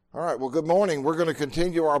All right, well, good morning. We're going to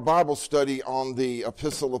continue our Bible study on the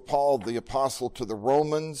Epistle of Paul, the Apostle to the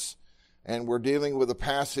Romans, and we're dealing with a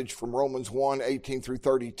passage from Romans 1:18 through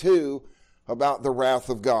 32 about the wrath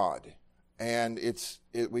of God. And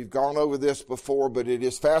we've gone over this before, but it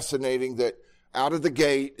is fascinating that out of the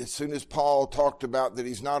gate, as soon as Paul talked about that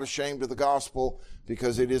he's not ashamed of the gospel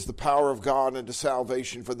because it is the power of God unto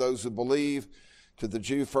salvation for those who believe, to the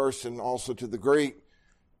Jew first and also to the Greek,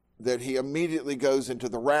 that he immediately goes into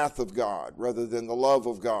the wrath of God rather than the love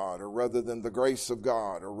of God or rather than the grace of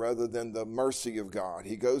God or rather than the mercy of God.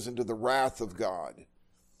 He goes into the wrath of God.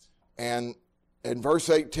 And in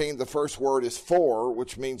verse 18, the first word is for,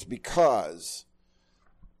 which means because.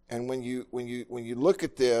 And when you look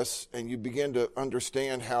at this and you begin to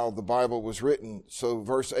understand how the Bible was written, so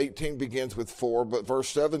verse 18 begins with for, but verse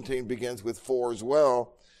 17 begins with for as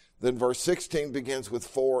well. Then verse 16 begins with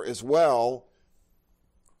for as well.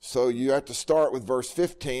 So you have to start with verse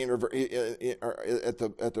 15 or at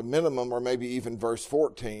the minimum, or maybe even verse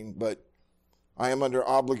 14. But I am under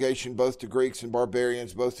obligation both to Greeks and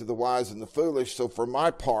barbarians, both to the wise and the foolish. So for my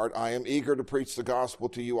part, I am eager to preach the gospel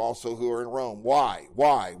to you also who are in Rome. Why?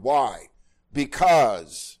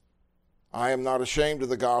 Because I am not ashamed of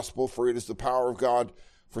the gospel, for it is the power of God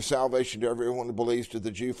for salvation to everyone who believes, to the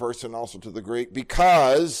Jew first and also to the Greek.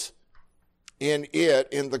 Because in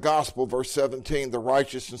the gospel, verse 17, the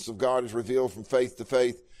righteousness of God is revealed from faith to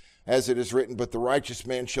faith, as it is written, but the righteous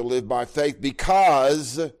man shall live by faith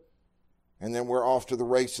because, and then we're off to the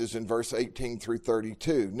races in verse 18 through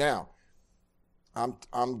 32. Now,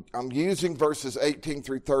 I'm using verses 18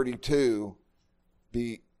 through 32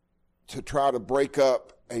 to try to break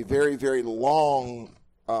up a very, very long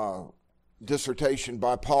dissertation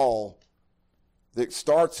by Paul that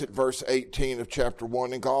starts at verse 18 of chapter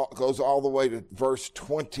 1 and goes all the way to verse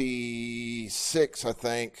 26, I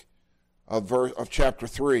think, of chapter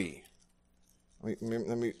 3. Let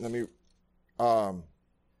me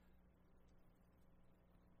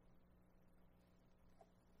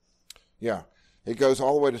it goes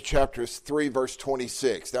all the way to chapter 3, verse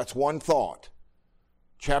 26. That's one thought.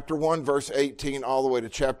 Chapter 1, verse 18, all the way to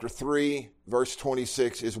chapter 3, verse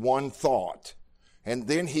 26 is one thought. And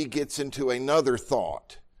then he gets into another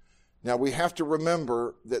thought. Now we have to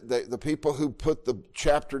remember that the people who put the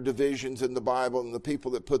chapter divisions in the Bible and the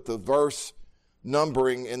people that put the verse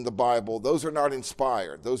numbering in the Bible, those are not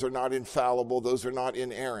inspired. Those are not infallible. Those are not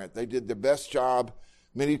inerrant. They did their best job.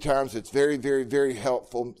 Many times it's very, very, very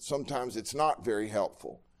helpful. Sometimes it's not very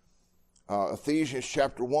helpful. Ephesians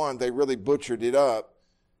chapter 1, they really butchered it up,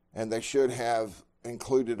 and they should have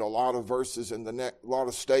included a lot of verses in a lot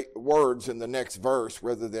of words in the next verse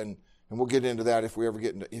rather than, and we'll get into that if we ever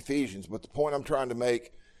get into Ephesians. But the point I'm trying to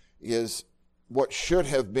make is what should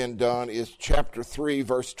have been done is chapter 3,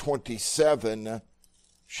 verse 27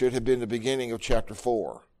 should have been the beginning of chapter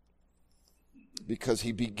 4. Because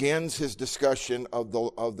he begins his discussion of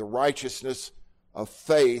the righteousness of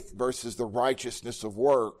faith versus the righteousness of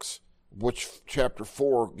works, which chapter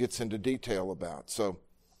 4 gets into detail about. So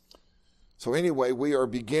anyway, we are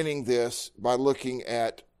beginning this by looking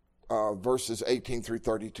at verses 18 through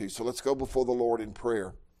 32. So let's go before the Lord in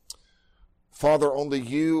prayer. Father, only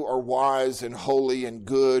you are wise and holy and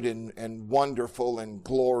good and wonderful and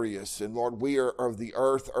glorious. And Lord, we are of the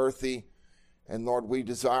earthy. And Lord, we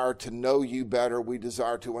desire to know you better. We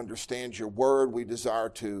desire to understand your word. We desire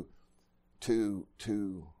to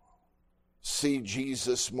see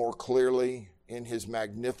Jesus more clearly in his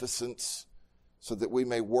magnificence, so that we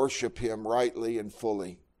may worship him rightly and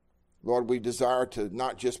fully. Lord, we desire to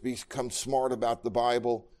not just become smart about the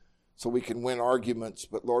Bible so we can win arguments,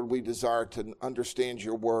 but Lord, we desire to understand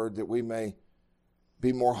your word, that we may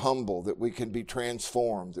be more humble, that we can be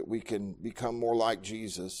transformed, that we can become more like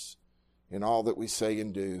Jesus in all that we say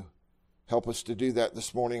and do. Help us to do that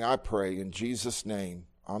this morning, I pray, in Jesus' name.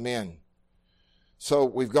 Amen. So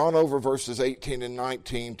we've gone over verses 18 and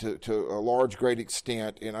 19 to a large, great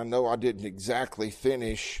extent, and I know I didn't exactly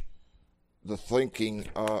finish the thinking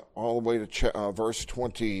all the way to verse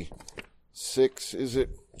 26, is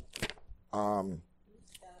it? Okay.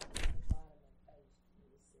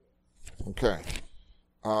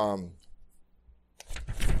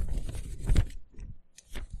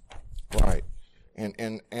 Right.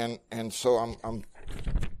 And so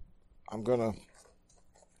I'm gonna,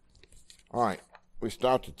 all right. We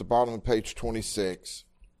stopped at the bottom of page 26.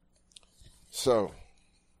 So,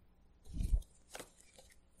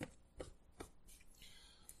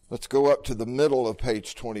 let's go up to the middle of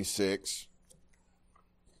page 26.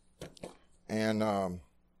 And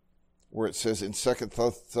where it says in 2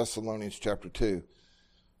 Thessalonians chapter 2.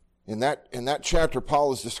 In that chapter,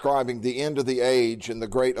 Paul is describing the end of the age and the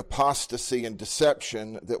great apostasy and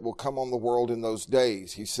deception that will come on the world in those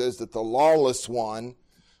days. He says that the lawless one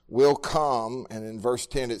will come, and in verse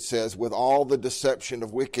 10 it says, with all the deception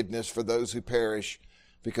of wickedness for those who perish,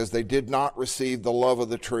 because they did not receive the love of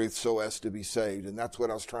the truth so as to be saved. And that's what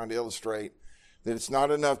I was trying to illustrate, that it's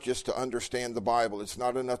not enough just to understand the Bible. It's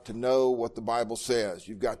not enough to know what the Bible says.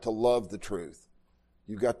 You've got to love the truth.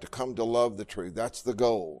 You've got to come to love the truth. That's the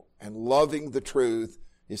goal. And loving the truth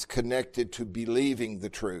is connected to believing the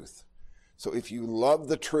truth. So if you love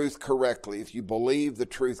the truth correctly, if you believe the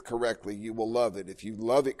truth correctly, you will love it. If you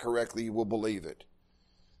love it correctly, you will believe it.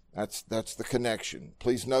 That's the connection.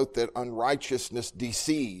 Please note that unrighteousness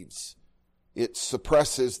deceives. It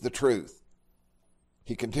suppresses the truth.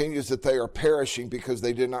 He continues that they are perishing because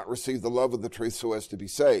they did not receive the love of the truth so as to be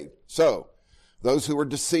saved. So, those who are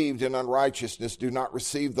deceived in unrighteousness do not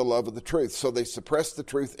receive the love of the truth. So they suppress the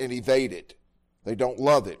truth and evade it. They don't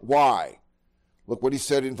love it. Why? Look what he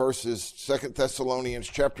said in 2 Thessalonians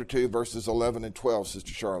chapter 2, verses 11 and 12,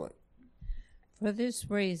 Sister Charlotte. For this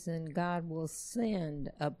reason, God will send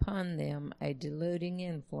upon them a deluding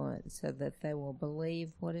influence so that they will believe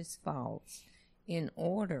what is false, in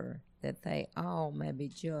order that they all may be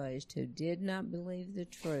judged who did not believe the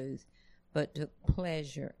truth, but took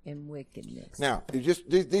pleasure in wickedness. Now,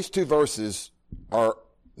 these two verses are,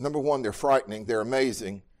 number one, they're frightening, they're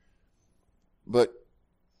amazing, but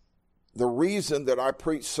the reason that I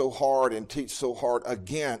preach so hard and teach so hard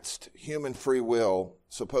against human free will,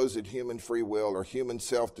 supposed human free will or human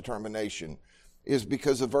self-determination, is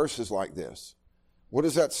because of verses like this. What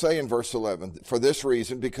does that say in verse 11? For this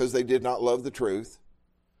reason, because they did not love the truth,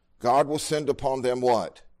 God will send upon them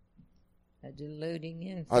what? A deluding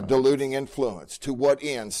influence. A deluding influence. To what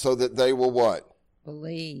end? So that they will what?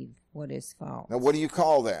 Believe what is false. Now, what do you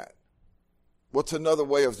call that? What's another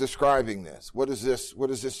way of describing this? What is this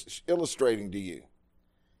illustrating to you?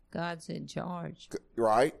 God's in charge.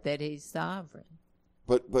 Right? That he's sovereign.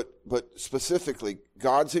 But specifically,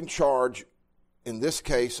 God's in charge in this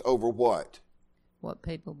case over what? What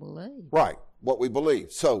people believe. Right. What we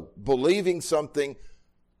believe. So, believing something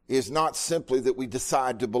is not simply that we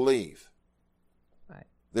decide to believe. Right.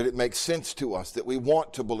 That it makes sense to us, that we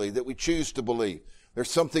want to believe, that we choose to believe.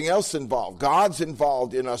 There's something else involved. God's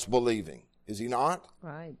involved in us believing. Is he not?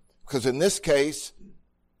 Right. Because in this case,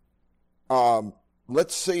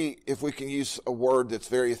 let's see if we can use a word that's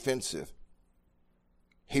very offensive.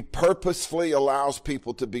 He purposefully allows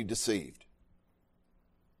people to be deceived.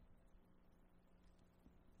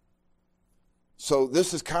 So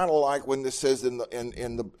this is kind of like when this says in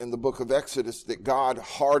the book of Exodus that God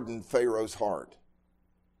hardened Pharaoh's heart.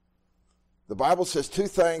 The Bible says two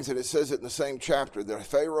things, and it says it in the same chapter, that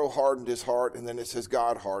Pharaoh hardened his heart, and then it says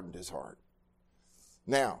God hardened his heart.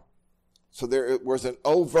 Now, so there was an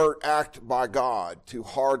overt act by God to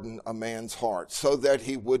harden a man's heart so that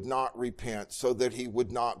he would not repent, so that he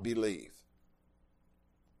would not believe,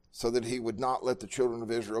 so that he would not let the children of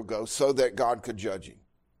Israel go, so that God could judge him.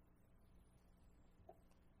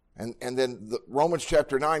 And then Romans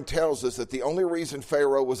chapter 9 tells us that the only reason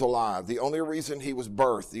Pharaoh was alive, the only reason he was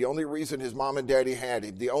birthed, the only reason his mom and daddy had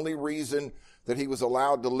him, the only reason that he was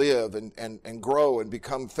allowed to live and grow and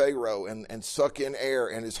become Pharaoh and suck in air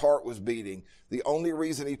and his heart was beating, the only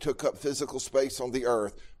reason he took up physical space on the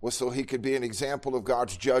earth was so he could be an example of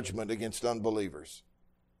God's judgment against unbelievers.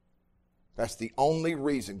 That's the only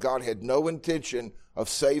reason. God had no intention of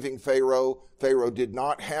saving Pharaoh. Pharaoh did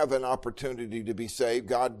not have an opportunity to be saved.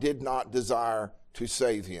 God did not desire to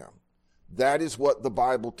save him. That is what the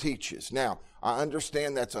Bible teaches. Now, I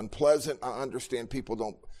understand that's unpleasant. I understand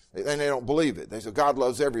people they don't believe it. They say, God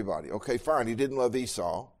loves everybody. Okay, fine. He didn't love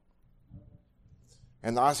Esau.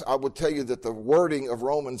 And I would tell you that the wording of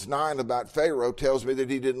Romans 9 about Pharaoh tells me that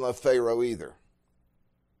he didn't love Pharaoh either.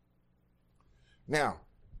 Now,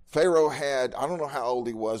 Pharaoh had, I don't know how old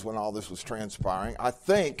he was when all this was transpiring. I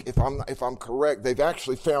think, if I'm correct, they've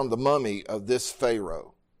actually found the mummy of this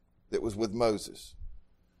Pharaoh that was with Moses.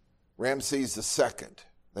 Ramses II.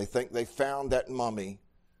 They think they found that mummy.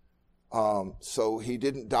 So he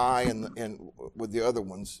didn't die with the other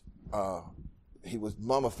ones. He was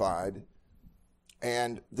mummified.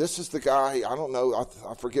 And this is the guy, I don't know,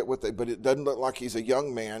 I forget but it doesn't look like he's a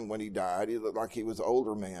young man when he died. He looked like he was an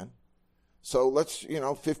older man. So let's,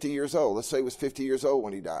 50 years old. Let's say he was 50 years old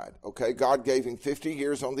when he died. Okay, God gave him 50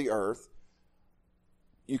 years on the earth.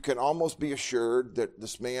 You can almost be assured that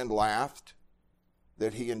this man laughed,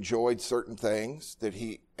 that he enjoyed certain things, that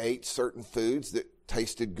he ate certain foods that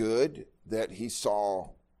tasted good, that he saw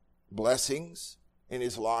blessings in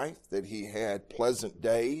his life, that he had pleasant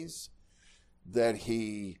days, that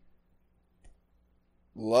he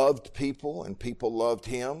loved people and people loved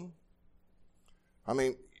him. I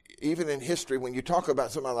mean, even in history, when you talk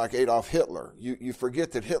about somebody like Adolf Hitler, you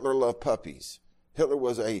forget that Hitler loved puppies. Hitler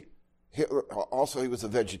was he was a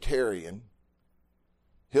vegetarian.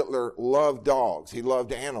 Hitler loved dogs. He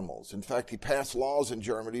loved animals. In fact, he passed laws in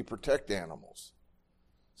Germany to protect animals.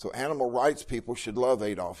 So animal rights people should love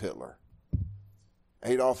Adolf Hitler.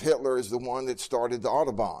 Adolf Hitler is the one that started the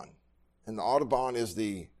Autobahn. And the Autobahn is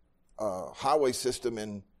the highway system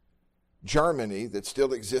in Germany that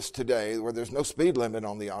still exists today, where there's no speed limit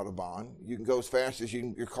on the Autobahn. You can go as fast as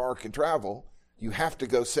your car can travel. You have to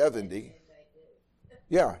go 70.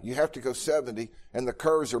 Yeah, you have to go 70, and the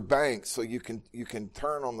curves are banked, so you can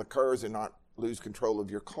turn on the curves and not lose control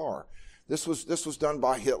of your car. This was done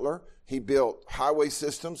by Hitler. He built highway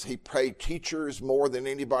systems. He paid teachers more than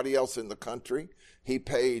anybody else in the country. He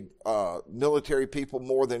paid military people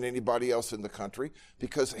more than anybody else in the country,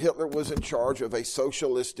 because Hitler was in charge of a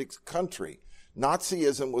socialistic country.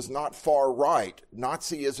 Nazism was not far right.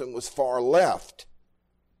 Nazism was far left.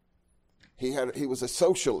 He was a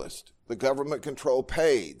socialist. The government controlled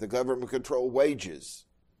pay. The government controlled wages.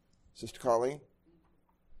 Sister Colleen?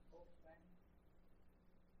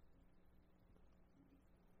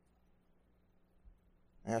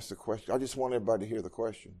 Ask the question. I just want everybody to hear the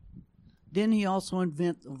question. Didn't he also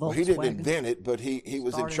invent the Volkswagen? Well, he didn't invent it, but he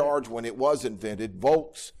was in charge when it was invented.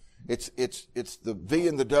 Volks, it's the V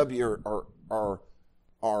and the W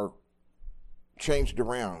are changed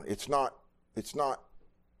around. It's not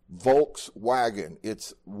Volkswagen.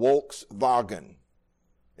 It's Volkswagen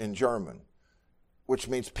in German, which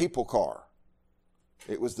means people car.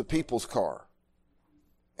 It was the people's car.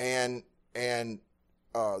 And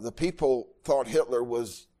the people thought Hitler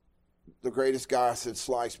was the greatest guy since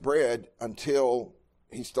sliced bread until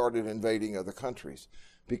he started invading other countries,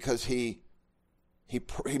 because he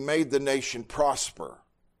made the nation prosper.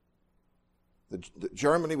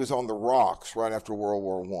 Germany was on the rocks right after World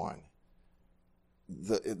War I.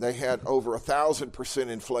 They had over 1,000%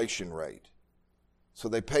 inflation rate. So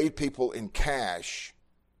they paid people in cash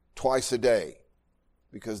twice a day,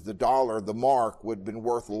 because the dollar, the mark, would have been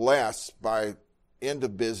worth less by end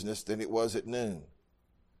of business than it was at noon.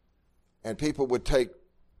 And people would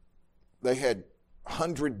they had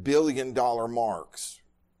 $100 billion marks,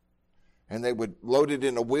 and they would load it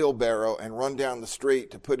in a wheelbarrow and run down the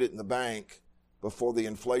street to put it in the bank before the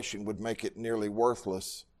inflation would make it nearly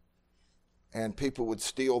worthless. And people would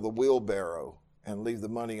steal the wheelbarrow and leave the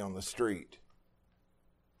money on the street.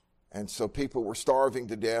 And so people were starving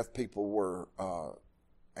to death. People were,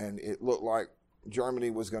 and it looked like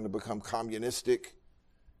Germany was going to become communistic.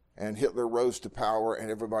 And Hitler rose to power,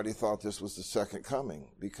 and everybody thought this was the second coming,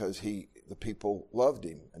 because the people loved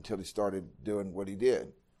him until he started doing what he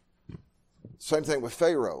did. Same thing with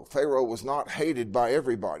Pharaoh. Pharaoh was not hated by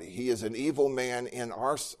everybody. He is an evil man in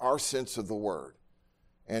our sense of the word.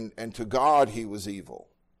 And to God he was evil.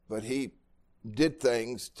 But he did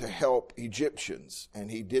things to help Egyptians,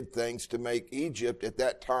 and he did things to make Egypt at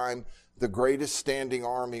that time the greatest standing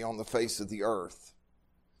army on the face of the earth.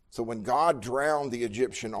 So when God drowned the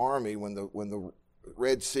Egyptian army, when the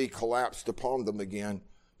Red Sea collapsed upon them again,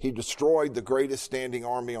 he destroyed the greatest standing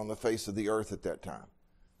army on the face of the earth at that time.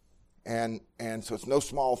 And so it's no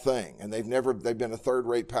small thing. And they've been a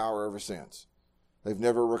third-rate power ever since. They've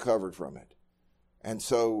never recovered from it. And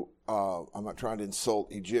so I'm not trying to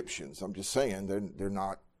insult Egyptians. I'm just saying they're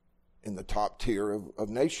not in the top tier of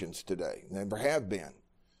nations today. They never have been.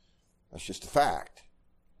 That's just a fact.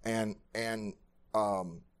 And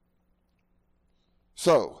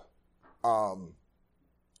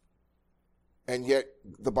yet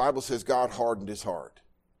the Bible says God hardened his heart.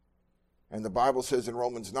 And the Bible says in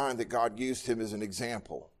Romans 9 that God used him as an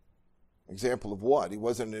example. Example of what? He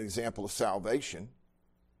wasn't an example of salvation.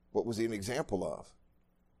 What was he an example of?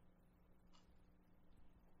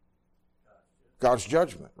 God's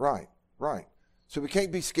judgment. Right. So we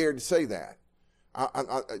can't be scared to say that.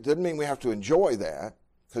 It doesn't mean we have to enjoy that,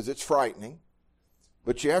 because it's frightening.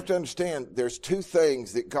 But you have to understand there's two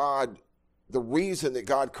things that the reason that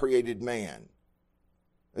God created man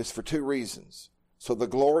is for two reasons. So the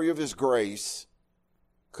glory of his grace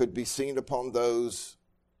could be seen upon those,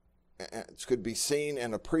 could be seen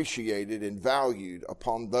and appreciated and valued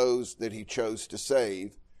upon those that he chose to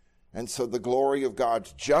save. And so the glory of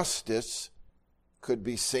God's justice could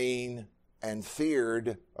be seen and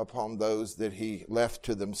feared upon those that he left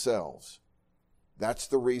to themselves. That's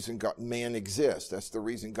the reason man exists. That's the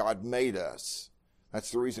reason God made us.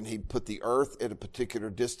 That's the reason he put the earth at a particular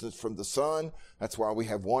distance from the sun. That's why we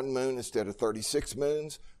have one moon instead of 36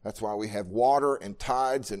 moons. That's why we have water and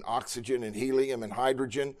tides and oxygen and helium and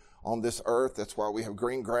hydrogen on this earth. That's why we have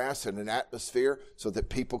green grass and an atmosphere, so that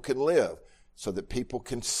people can live, so that people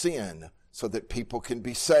can sin, so that people can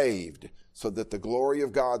be saved, so that the glory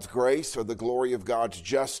of God's grace or the glory of God's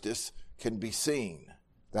justice can be seen.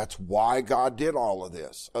 That's why God did all of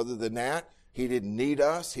this. Other than that, he didn't need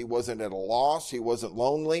us. He wasn't at a loss. He wasn't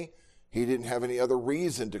lonely. He didn't have any other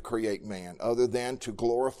reason to create man other than to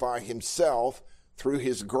glorify himself through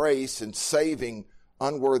his grace in saving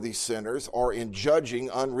unworthy sinners or in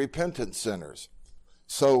judging unrepentant sinners.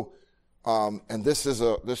 So, and this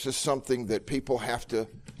is something that people have to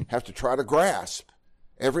try to grasp.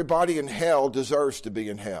 Everybody in hell deserves to be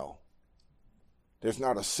in hell. There's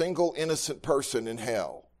not a single innocent person in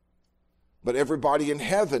hell. But everybody in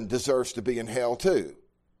heaven deserves to be in hell too.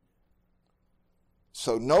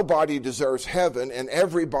 So nobody deserves heaven and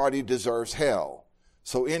everybody deserves hell.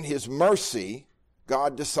 So in his mercy,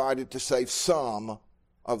 God decided to save some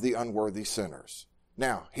of the unworthy sinners.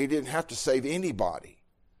 Now, he didn't have to save anybody.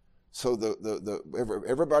 So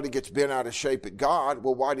everybody gets bent out of shape at God.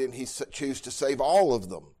 Well, why didn't he choose to save all of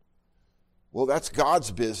them? Well, that's God's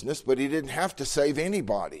business, but he didn't have to save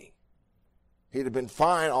anybody. He'd have been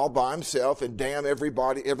fine all by himself and damn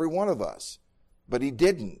everybody, every one of us. But he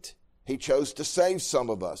didn't. He chose to save some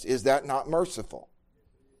of us. Is that not merciful?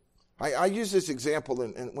 I use this example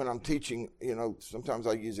when I'm teaching, sometimes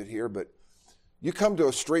I use it here, but you come to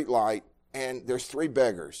a street light and there's 3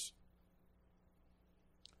 beggars.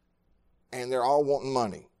 And they're all wanting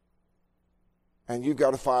money. And you've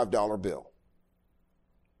got a $5 bill.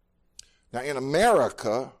 Now in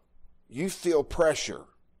America, you feel pressure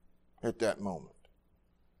at that moment,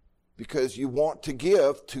 because you want to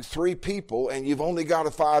give to 3 people and you've only got a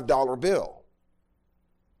 $5 bill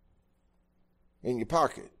in your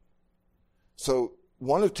pocket. So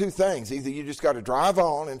one of 2 things: either you just got to drive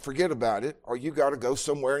on and forget about it, or you got to go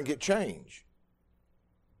somewhere and get change.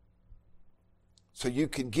 So you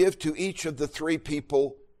can give to each of the 3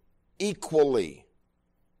 people equally.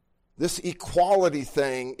 This equality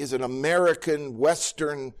thing is an American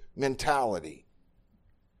Western mentality.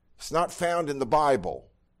 It's not found in the Bible.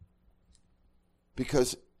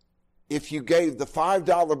 Because if you gave the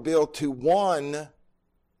 $5 bill to one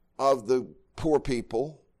of the poor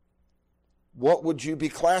people, what would you be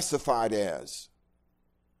classified as?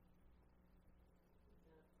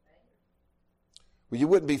 Well, you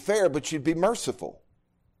wouldn't be fair, but you'd be merciful.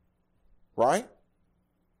 Right?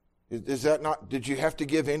 Is that not, did you have to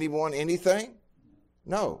give anyone anything?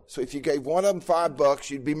 No. So if you gave one of them $5,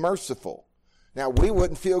 you'd be merciful. Now, we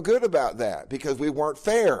wouldn't feel good about that because we weren't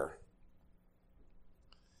fair.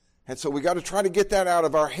 And so we got to try to get that out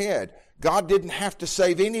of our head. God didn't have to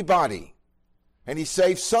save anybody. And he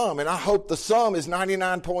saved some. And I hope the sum is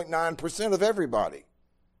 99.9% of everybody.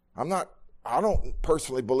 I don't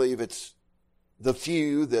personally believe it's the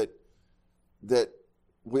few that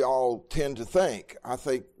we all tend to think. I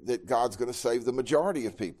think that God's going to save the majority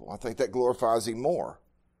of people. I think that glorifies him more.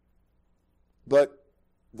 But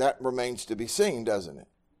that remains to be seen, doesn't it?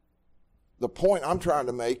 The point I'm trying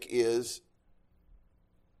to make is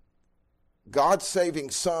God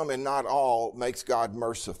saving some and not all makes God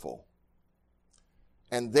merciful.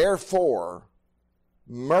 And therefore,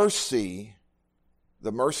 mercy,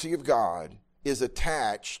 the mercy of God, is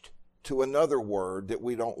attached to another word that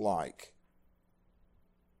we don't like: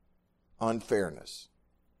 unfairness.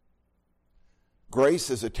 Grace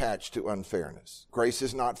is attached to unfairness. Grace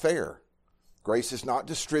is not fair. Grace is not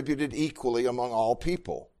distributed equally among all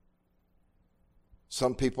people.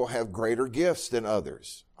 Some people have greater gifts than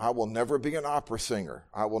others. I will never be an opera singer.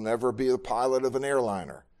 I will never be the pilot of an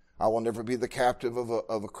airliner. I will never be the captain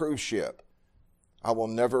of a cruise ship. I will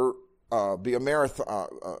never be a marathon.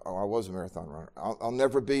 I was a marathon runner. I'll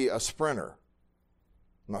never be a sprinter.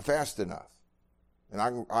 I'm not fast enough. And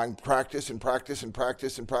I can practice and practice and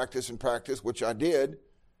practice and practice and practice, which I did.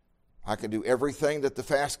 I can do everything that the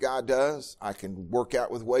fast guy does. I can work out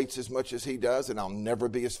with weights as much as he does, and I'll never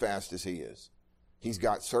be as fast as he is. He's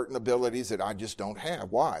got certain abilities that I just don't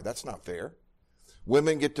have. Why? That's not fair.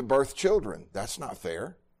 Women get to birth children. That's not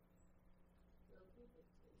fair.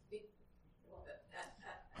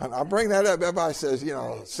 And I bring that up. Everybody says,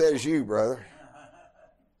 says you, brother.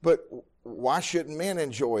 But why shouldn't men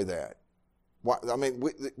enjoy that? Why, I mean,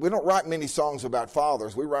 we don't write many songs about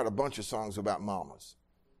fathers. We write a bunch of songs about mamas.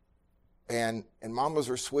 And mamas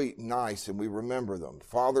are sweet and nice, and we remember them.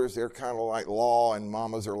 Fathers, they're kind of like law, and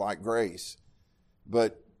mamas are like grace.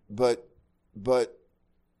 But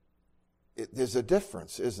there's a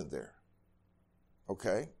difference, isn't there?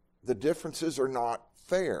 Okay? The differences are not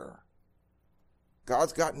fair.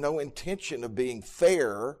 God's got no intention of being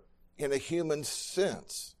fair in a human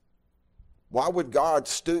sense. Why would God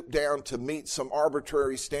stoop down to meet some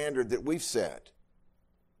arbitrary standard that we've set?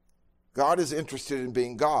 God is interested in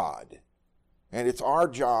being God. And it's our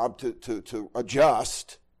job to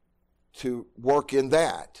adjust, to work in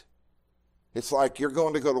that. It's like you're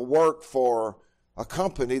going to go to work for a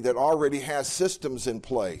company that already has systems in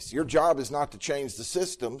place. Your job is not to change the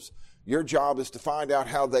systems. Your job is to find out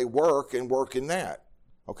how they work and work in that.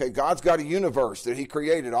 Okay, God's got a universe that he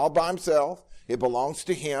created all by himself. It belongs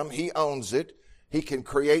to him. He owns it. He can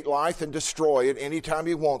create life and destroy it anytime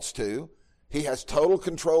he wants to. He has total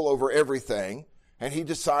control over everything, and he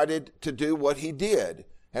decided to do what he did.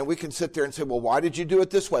 And we can sit there and say, well, why did you do it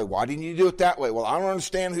this way? Why didn't you do it that way? Well, I don't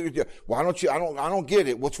understand who you do. Why don't you? I don't get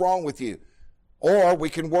it. What's wrong with you? Or we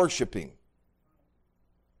can worship him.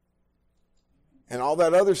 And all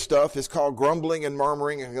that other stuff is called grumbling and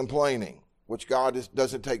murmuring and complaining, which God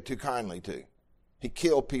doesn't take too kindly to. He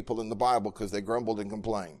killed people in the Bible because they grumbled and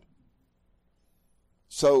complained.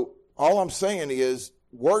 So all I'm saying is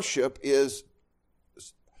worship is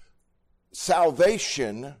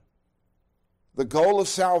salvation. The goal of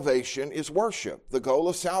salvation is worship. The goal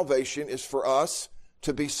of salvation is for us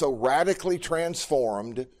to be so radically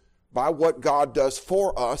transformed by what God does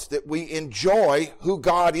for us that we enjoy who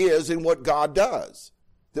God is and what God does.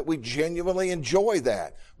 That we genuinely enjoy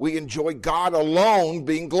that. We enjoy God alone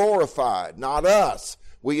being glorified, not us.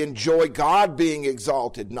 We enjoy God being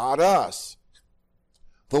exalted, not us.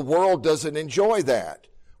 The world doesn't enjoy that.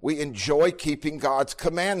 We enjoy keeping God's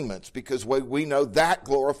commandments because we know that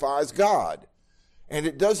glorifies God. And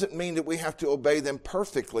it doesn't mean that we have to obey them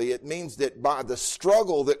perfectly. It means that by the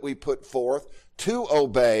struggle that we put forth to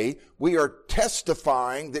obey, we are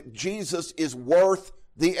testifying that Jesus is worth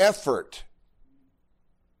the effort.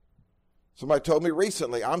 Somebody told me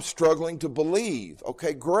recently, I'm struggling to believe.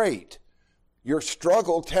 Okay, great. Your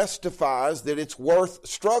struggle testifies that it's worth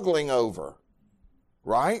struggling over.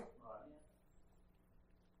 Right?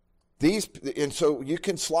 And so you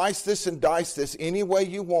can slice this and dice this any way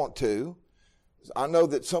you want to. I know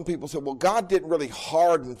that some people say, well, God didn't really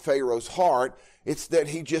harden Pharaoh's heart. It's that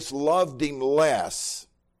he just loved him less.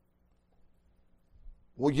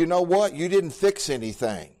 Well, you know what? You didn't fix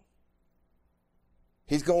anything.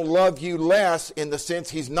 He's going to love you less in the sense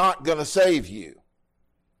he's not going to save you.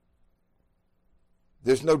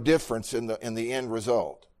 There's no difference in the end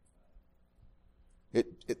result.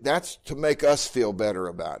 That's to make us feel better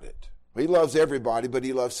about it. He loves everybody, but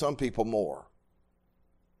he loves some people more.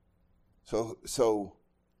 So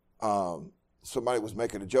somebody was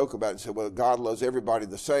making a joke about it and said, well, God loves everybody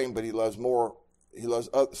the same, but he loves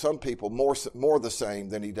some people more the same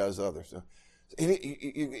than he does others. So,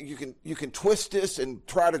 you can twist this and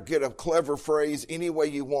try to get a clever phrase any way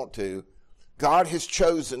you want to. God has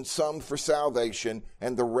chosen some for salvation,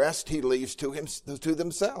 and the rest he leaves to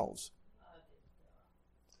themselves.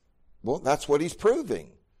 Well, that's what he's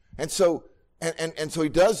proving. And so he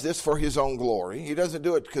does this for his own glory. He doesn't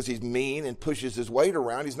do it because he's mean and pushes his weight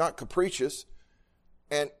around. He's not capricious.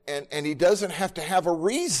 And he doesn't have to have a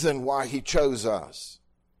reason why he chose us.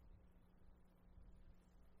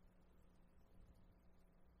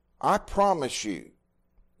 I promise you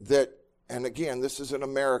that, and again, this is an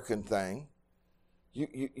American thing.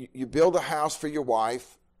 You build a house for your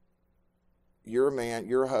wife. You're a man,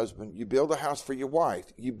 you're a husband. You build a house for your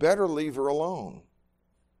wife. You better leave her alone.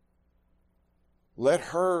 Let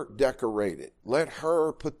her decorate it. Let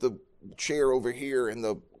her put the chair over here and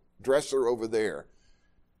the dresser over there.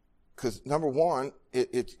 Because number one,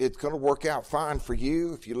 it's going to work out fine for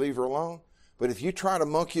you if you leave her alone. But if you try to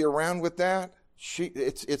monkey around with that,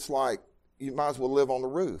 it's like you might as well live on the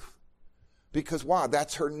roof. Because why?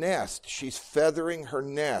 That's her nest. She's feathering her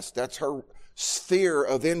nest. That's her sphere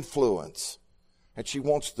of influence. And she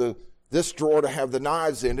wants this drawer to have the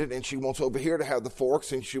knives in it, and she wants over here to have the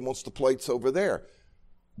forks, and she wants the plates over there.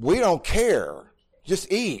 We don't care.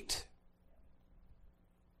 Just eat.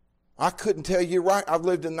 I couldn't tell you right. I've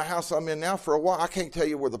lived in the house I'm in now for a while. I can't tell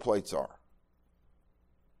you where the plates are.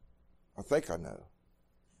 I think I know.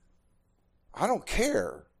 I don't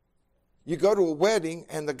care. You go to a wedding,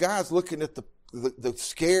 and the guy's looking at the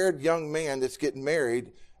scared young man that's getting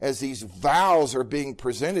married as these vows are being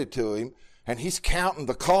presented to him, and he's counting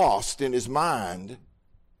the cost in his mind.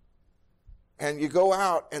 And you go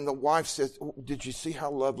out, and the wife says, did you see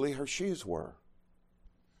how lovely her shoes were?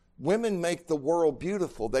 Women make the world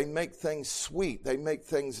beautiful. They make things sweet. They make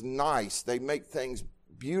things nice. They make things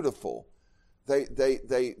beautiful.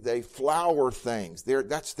 They flower things.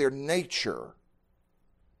 That's their nature.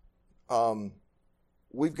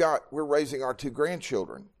 we're raising our 2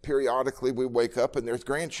 grandchildren. Periodically we wake up and there's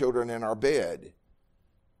grandchildren in our bed.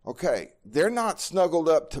 Okay, they're not snuggled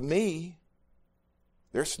up to me.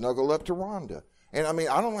 They're snuggled up to Rhonda. And I mean,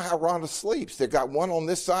 I don't know how Rhonda sleeps. They got one on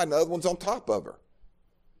this side and the other one's on top of her.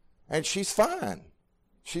 And she's fine.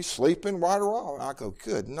 She's sleeping right or wrong. I go,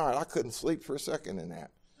 good night. I couldn't sleep for a second in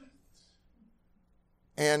that.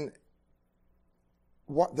 And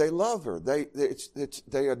what they love her.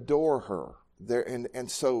 They adore her.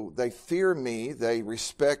 And so they fear me, they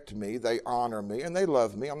respect me, they honor me, and they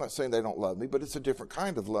love me. I'm not saying they don't love me, but it's a different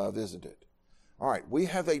kind of love, isn't it? All right, we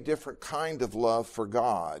have a different kind of love for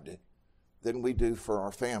God than we do for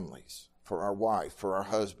our families, for our wife, for our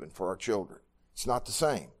husband, for our children. It's not the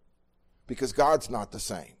same, because God's not the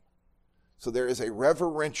same. So there is a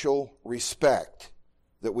reverential respect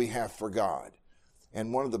that we have for God.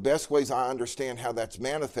 And one of the best ways I understand how that's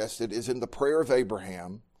manifested is in the prayer of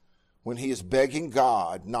Abraham, when he is begging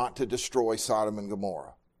God not to destroy Sodom and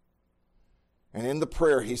Gomorrah. And in the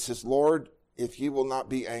prayer he says, Lord, if you will not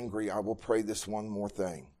be angry, I will pray this one more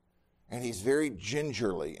thing. And he's very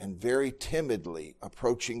gingerly and very timidly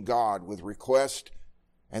approaching God with request.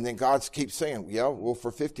 And then God keeps saying, yeah, well, for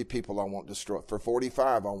 50 people I won't destroy. For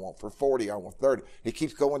 45 I won't. For 40 I won't. 30. He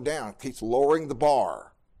keeps going down, keeps lowering the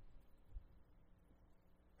bar.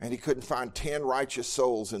 And he couldn't find 10 righteous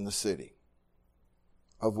souls in the city,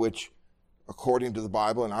 of which, according to the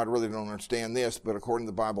Bible, and I really don't understand this, but according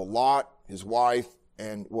to the Bible, Lot, his wife,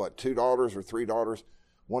 and 2 daughters or 3 daughters,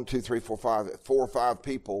 1, 2, 3, 4, 5, 4 or 5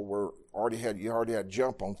 people you already had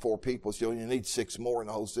jump on 4 people, so you need 6 more in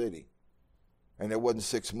the whole city. And there wasn't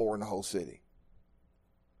 6 more in the whole city.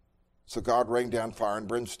 So God rained down fire and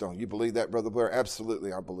brimstone. You believe that, Brother Blair?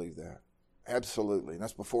 Absolutely, I believe that. Absolutely. And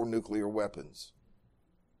that's before nuclear weapons.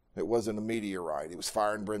 It wasn't a meteorite. It was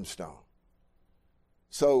fire and brimstone.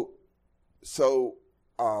 So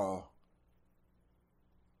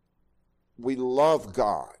we love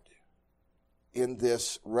God in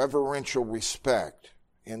this reverential respect,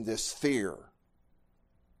 in this fear,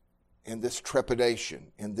 in this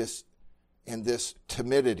trepidation, in this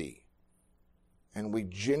timidity, and we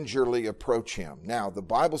gingerly approach him. Now, the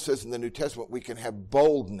Bible says in the New Testament we can have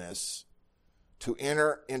boldness to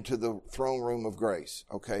enter into the throne room of grace.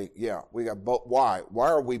 Okay, yeah, we got why? Why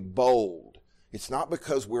are we bold? It's not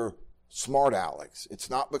because we're smart Alex. It's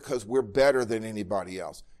not because we're better than anybody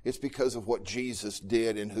else. It's because of what Jesus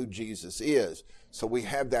did and who Jesus is. So we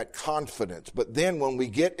have that confidence. But then when we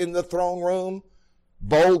get in the throne room,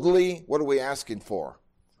 boldly, what are we asking for?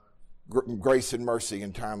 Grace and mercy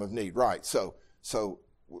in time of need. Right. So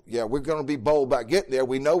yeah, we're going to be bold about getting there.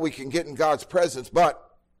 We know we can get in God's presence,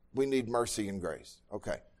 but we need mercy and grace.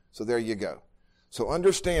 Okay. So there you go. So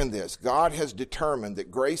understand this. God has determined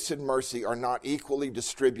that grace and mercy are not equally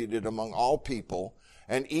distributed among all people.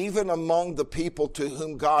 And even among the people to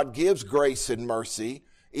whom God gives grace and mercy,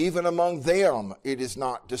 even among them, it is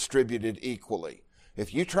not distributed equally.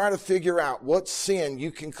 If you try to figure out what sin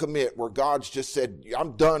you can commit where God's just said,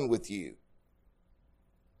 I'm done with you,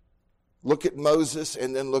 look at Moses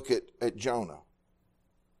and then look at Jonah.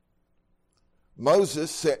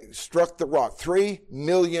 Moses struck the rock. 3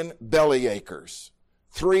 million bellyachers,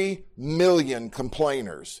 3 million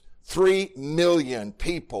complainers, 3 million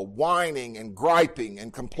people whining and griping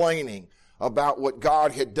and complaining about what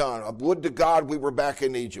God had done. Would to God we were back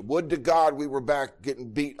in Egypt. Would to God we were back getting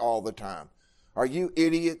beat all the time. Are you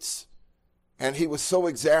idiots? And he was so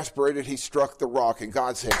exasperated he struck the rock and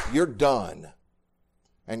God said, you're done.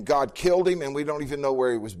 And God killed him and we don't even know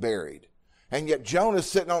where he was buried. And yet Jonah's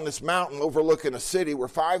sitting on this mountain overlooking a city where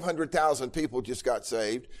 500,000 people just got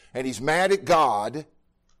saved. And he's mad at God.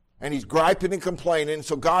 And he's griping and complaining.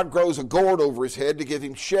 So God grows a gourd over his head to give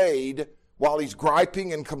him shade while he's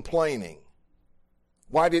griping and complaining.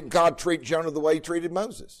 Why didn't God treat Jonah the way he treated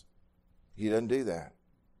Moses? He didn't do that.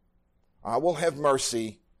 I will have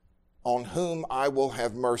mercy on whom I will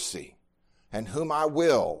have mercy. And whom I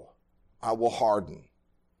will harden.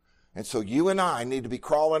 And so you and I need to be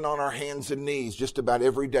crawling on our hands and knees just about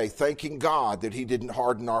every day, thanking God that he didn't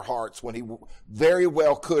harden our hearts when he very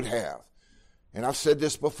well could have. And I've said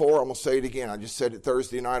this before, I'm going to say it again. I just said it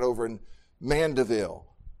Thursday night over in Mandeville,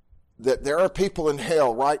 that there are people in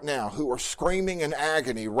hell right now who are screaming in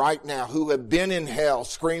agony right now, who have been in hell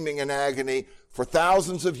screaming in agony for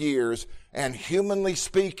thousands of years, and humanly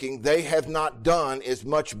speaking, they have not done as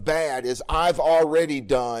much bad as I've already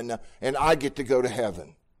done, and I get to go to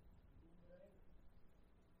heaven.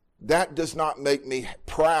 That does not make me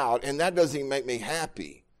proud, and that doesn't even make me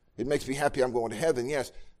happy. It makes me happy I'm going to heaven,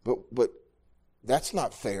 yes, but that's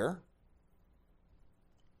not fair.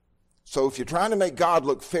 So if you're trying to make God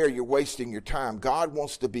look fair, you're wasting your time. God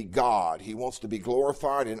wants to be God. He wants to be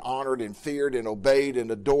glorified and honored and feared and obeyed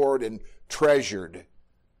and adored and treasured.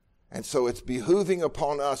 And so it's behooving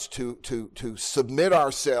upon us to submit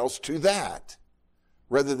ourselves to that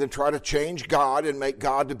rather than try to change God and make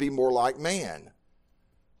God to be more like man.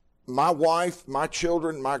 My wife, my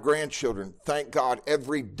children, my grandchildren, thank God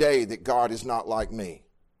every day that God is not like me.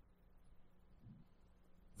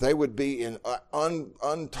 They would be in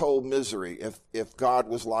untold misery if God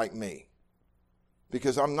was like me,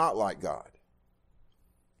 because I'm not like God.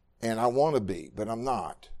 And I want to be, but I'm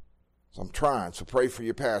not. So I'm trying. So pray for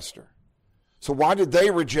your pastor. So why did they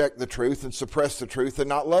reject the truth and suppress the truth and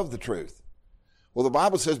not love the truth? Well, the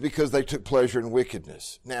Bible says because they took pleasure in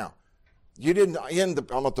wickedness. Now, you didn't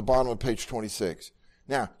I'm at the bottom of page 26.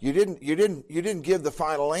 Now, you didn't give the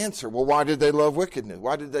final answer. Well, why did they love wickedness?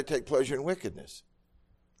 Why did they take pleasure in wickedness?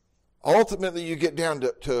 Ultimately, you get down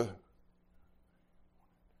to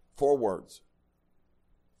 4 words.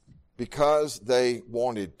 Because they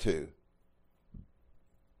wanted to.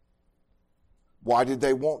 Why did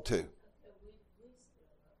they want to?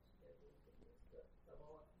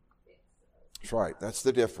 That's right. That's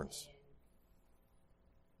the difference.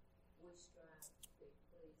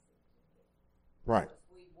 Right.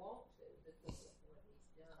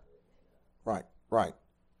 Right.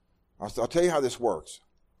 I'll tell you how this works.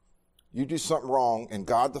 You do something wrong, and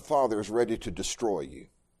God the Father is ready to destroy you.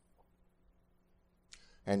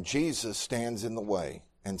 And Jesus stands in the way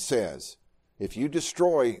and says, if you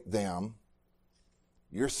destroy them,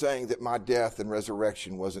 you're saying that my death and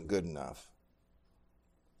resurrection wasn't good enough.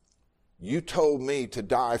 You told me to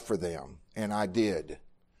die for them, and I did.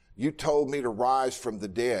 You told me to rise from the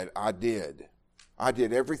dead, I did. I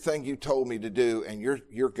did everything you told me to do, and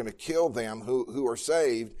you're going to kill them who are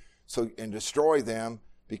saved and destroy them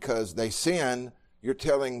because they sin. You're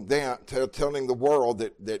telling the world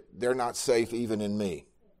that they're not safe even in me.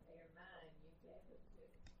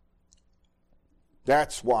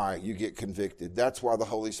 That's why you get convicted. That's why the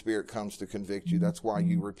Holy Spirit comes to convict you. That's why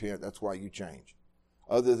you repent. That's why you change.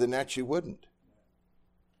 Other than that, you wouldn't.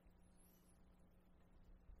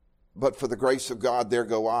 But for the grace of God, there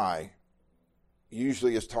go I.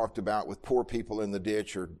 Usually is talked about with poor people in the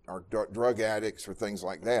ditch or drug addicts or things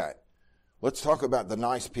like that. Let's talk about the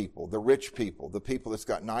nice people, the rich people, the people that's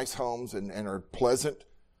got nice homes and are pleasant.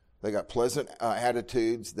 They got pleasant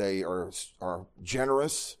attitudes. They are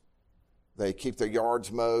generous. They keep their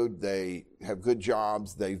yards mowed. They have good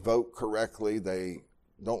jobs. They vote correctly. They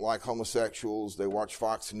don't like homosexuals. They watch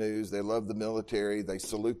Fox News. They love the military. They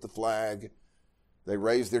salute the flag. They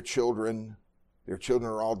raise their children. Their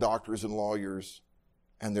children are all doctors and lawyers,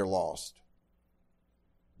 and they're lost.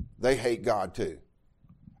 They hate God too.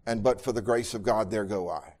 But for the grace of God, there go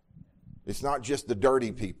I. It's not just the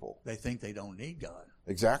dirty people. They think they don't need God.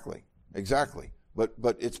 Exactly.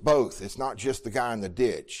 But it's both. It's not just the guy in the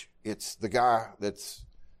ditch. It's the guy that's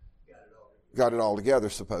got it all together,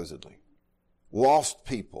 supposedly. Lost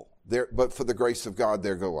people. But for the grace of God,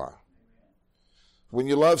 there go I. When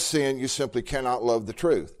you love sin, you simply cannot love the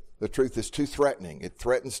truth. The truth is too threatening. It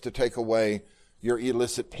threatens to take away your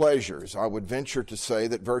illicit pleasures. I would venture to say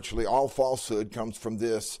that virtually all falsehood comes from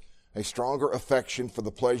this, a stronger affection for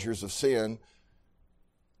the pleasures of sin.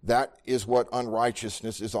 That is what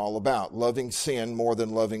unrighteousness is all about, loving sin more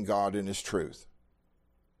than loving God and His truth.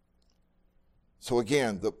 So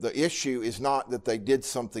again, the issue is not that they did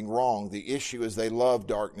something wrong. The issue is they love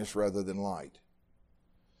darkness rather than light.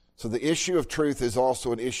 So the issue of truth is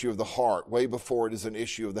also an issue of the heart, way before it is an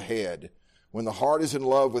issue of the head. When the heart is in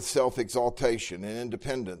love with self-exaltation and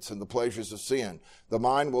independence and the pleasures of sin, the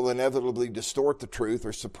mind will inevitably distort the truth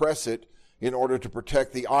or suppress it in order to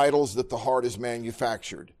protect the idols that the heart has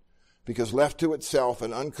manufactured. Because left to itself,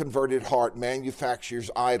 an unconverted heart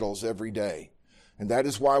manufactures idols every day. And that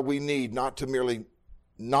is why we need not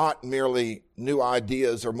merely new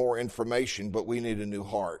ideas or more information, but we need a new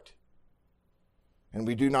heart. And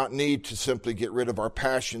we do not need to simply get rid of our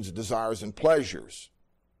passions, desires, and pleasures.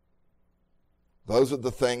 Those are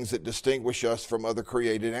the things that distinguish us from other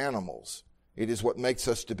created animals. It is what makes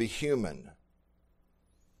us to be human.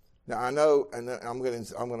 Now I know, and I'm going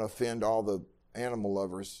to offend all the animal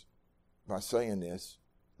lovers by saying this.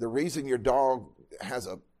 The reason your dog has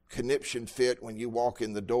a conniption fit when you walk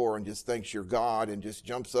in the door and just thinks you're God and just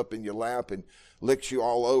jumps up in your lap and licks you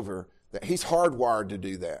all over, that he's hardwired to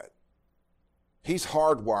do that. He's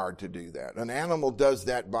hardwired to do that. An animal does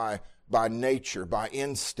that by nature, by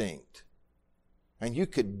instinct. And you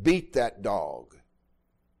could beat that dog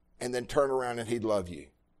and then turn around and he'd love you.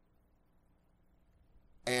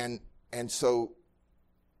 And so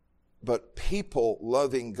But people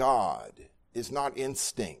loving God is not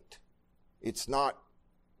instinct. It's not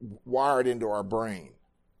wired into our brain.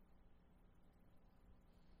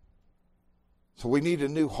 So we need a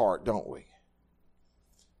new heart, don't we?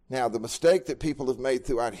 Now, the mistake that people have made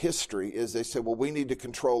throughout history is they say, well, we need to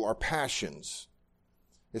control our passions.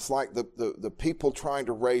 It's like the people trying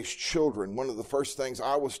to raise children. One of the first things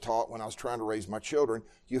I was taught when I was trying to raise my children,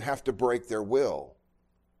 you have to break their will.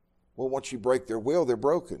 Well, once you break their will, they're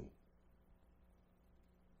broken.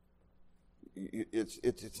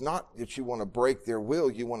 It's not that you want to break their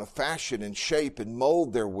will. You want to fashion and shape and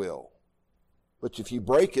mold their will. But if you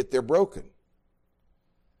break it, they're broken.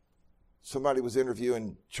 Somebody was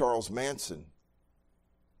interviewing Charles Manson,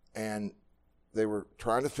 and they were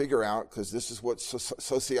trying to figure out, because this is what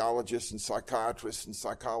sociologists and psychiatrists and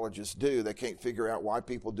psychologists do. They can't figure out why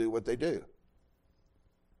people do what they do.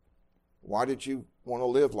 Why did you want to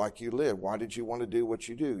live like you live? Why did you want to do what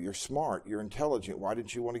you do? You're smart. You're intelligent. Why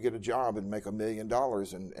didn't you want to get a job and make $1 million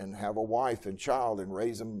and have a wife and child and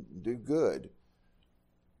raise them, do good?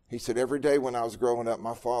 He said, every day when I was growing up,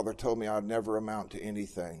 my father told me I'd never amount to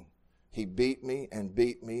anything. He beat me and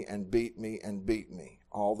beat me and beat me and beat me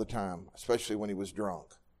all the time, especially when he was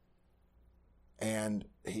drunk. And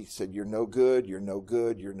he said, you're no good, you're no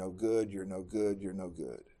good, you're no good, you're no good, you're no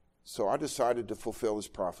good. So I decided to fulfill his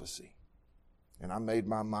prophecy. And I made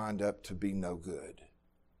my mind up to be no good.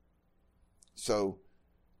 So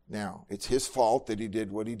now, it's his fault that he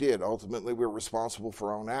did what he did. Ultimately, we're responsible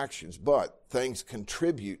for our own actions. But things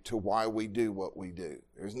contribute to why we do what we do.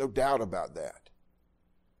 There's no doubt about that.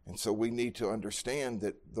 And so we need to understand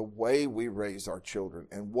that the way we raise our children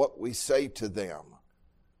and what we say to them,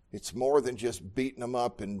 it's more than just beating them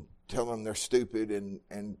up and telling them they're stupid and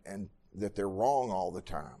that they're wrong all the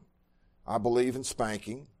time. I believe in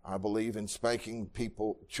spanking. I believe in spanking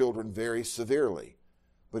children very severely.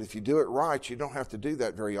 But if you do it right, you don't have to do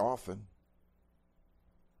that very often.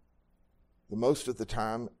 The most of the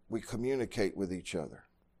time, we communicate with each other.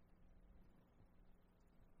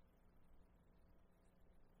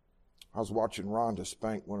 I was watching Rhonda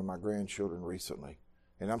spank one of my grandchildren recently,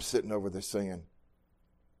 and I'm sitting over there saying,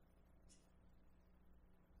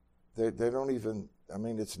 they don't even,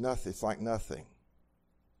 it's nothing. It's like nothing.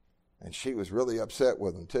 And she was really upset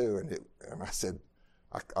with him too. And I said,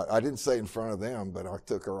 I didn't say in front of them, but I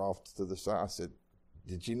took her off to the side. I said,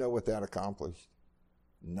 did you know what that accomplished?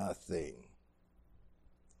 Nothing.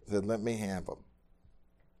 I said, let me have them.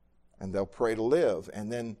 And they'll pray to live.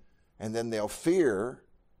 And then they'll fear,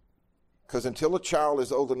 because until a child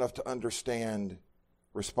is old enough to understand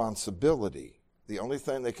responsibility, the only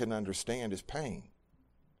thing they can understand is pain.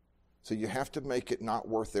 So you have to make it not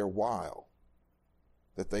worth their while,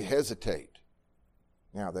 that they hesitate.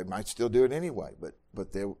 Now, they might still do it anyway,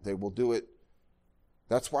 but they will do it.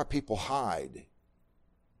 That's why people hide.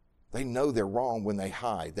 They know they're wrong when they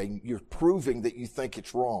hide. You're proving that you think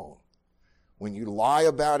it's wrong. When you lie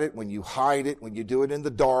about it, when you hide it, when you do it in the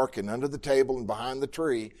dark and under the table and behind the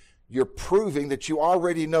tree, you're proving that you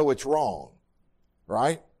already know it's wrong,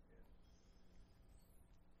 right?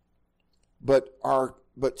 But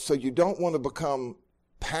so you don't want to become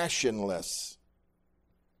passionless.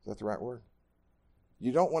 Is that the right word?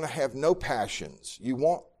 You don't want to have no passions.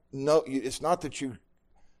 It's not that you've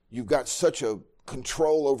got such a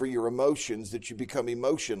control over your emotions that you become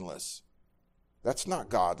emotionless. That's not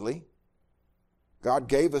godly. God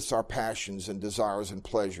gave us our passions and desires and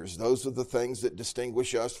pleasures. Those are the things that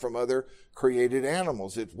distinguish us from other created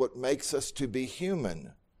animals. It's what makes us to be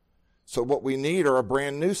human. So what we need are a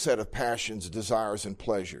brand new set of passions, desires, and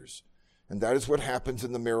pleasures. And that is what happens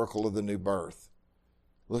in the miracle of the new birth.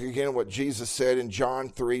 Look again at what Jesus said in John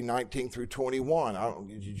 3:19-21.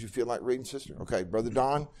 Did you feel like reading, sister? Okay, Brother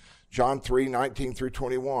Don, John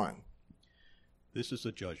 3:19-21. This is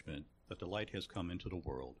the judgment, that the light has come into the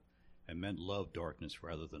world, and men love darkness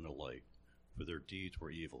rather than the light, for their deeds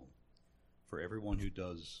were evil. For everyone who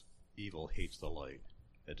does evil hates the light,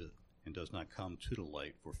 and does not come to the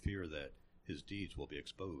light for fear that his deeds will be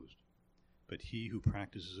exposed. But he who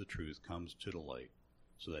practices the truth comes to the light,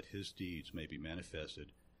 so that his deeds may be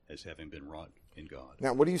manifested as having been wrought in God.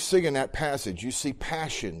 Now, what do you see in that passage? You see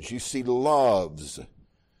passions. You see loves.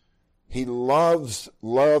 The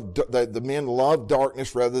men loved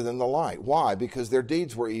darkness rather than the light. Why? Because their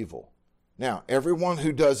deeds were evil. Now, everyone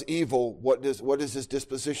who does evil, what is his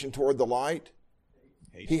disposition toward the light?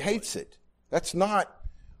 He hates it. That's not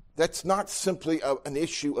simply an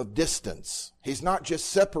issue of distance. He's not just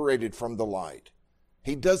separated from the light.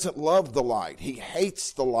 He doesn't love the light. He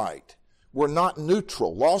hates the light. We're not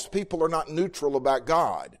neutral. Lost people are not neutral about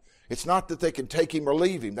God. It's not that they can take him or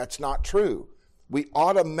leave him. That's not true. We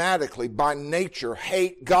automatically, by nature,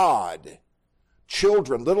 hate God.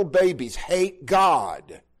 Children, little babies, hate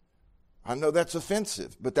God. I know that's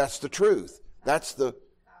offensive, but that's the truth.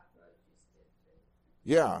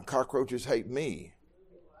 Yeah, cockroaches hate me.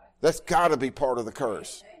 That's got to be part of the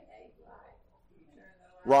curse.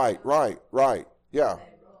 Right. Yeah.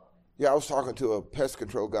 Yeah, I was talking to a pest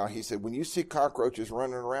control guy. He said, when you see cockroaches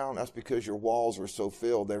running around, that's because your walls are so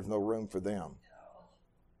filled, there's no room for them.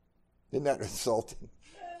 Isn't that insulting?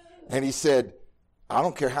 And he said, I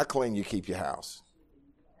don't care how clean you keep your house.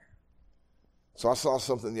 So I saw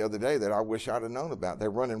something the other day that I wish I'd have known about. They're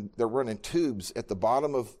running tubes at the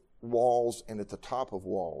bottom of walls and at the top of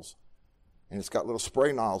walls. And it's got little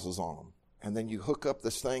spray nozzles on them. And then you hook up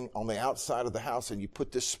this thing on the outside of the house and you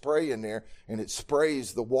put this spray in there and it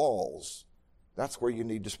sprays the walls. That's where you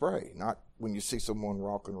need to spray, not when you see someone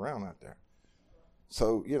walking around out there.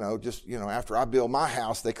 So, after I build my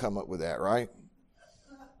house, they come up with that, right?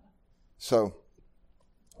 So,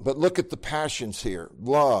 but look at the passions here.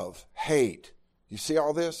 Love, hate. You see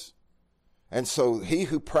all this? And so he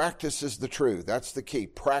who practices the truth, that's the key,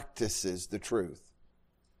 practices the truth.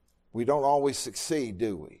 We don't always succeed,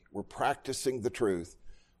 do we? We're practicing the truth.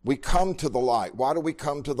 We come to the light. Why do we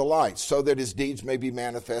come to the light? So that his deeds may be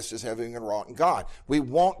manifest as having been wrought in God. We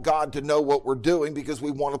want God to know what we're doing because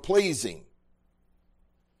we want to please him.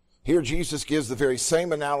 Here Jesus gives the very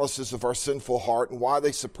same analysis of our sinful heart and why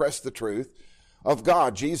they suppress the truth of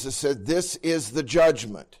God. Jesus said, this is the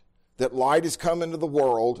judgment, that light has come into the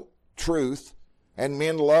world, truth, and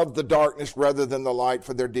men loved the darkness rather than the light,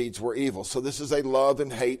 for their deeds were evil. So this is a love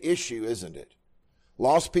and hate issue, isn't it?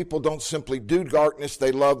 Lost people don't simply do darkness,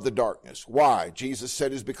 they love the darkness. Why? Jesus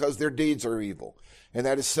said it's because their deeds are evil. And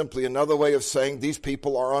that is simply another way of saying these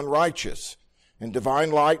people are unrighteous. And divine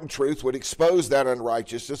light and truth would expose that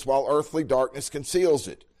unrighteousness while earthly darkness conceals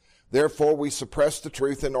it. Therefore, we suppress the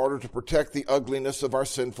truth in order to protect the ugliness of our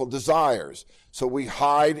sinful desires. So we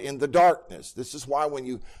hide in the darkness. This is why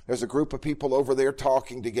when there's a group of people over there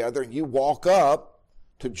talking together, and you walk up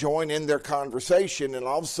to join in their conversation, and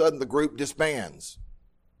all of a sudden the group disbands.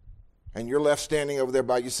 And you're left standing over there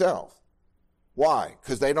by yourself. Why?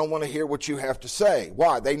 Because they don't want to hear what you have to say.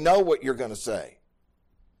 Why? They know what you're going to say.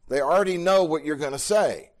 They already know what you're going to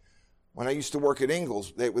say. When I used to work at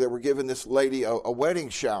Ingalls, they were giving this lady a wedding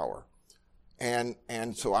shower. And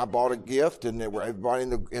so I bought a gift, and everybody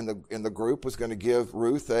in the group was going to give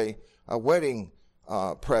Ruth a wedding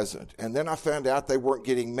present. And then I found out they weren't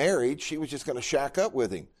getting married. She was just going to shack up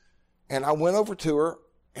with him. And I went over to her,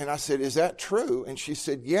 and I said, is that true? And she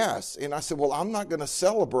said, yes. And I said, well, I'm not going to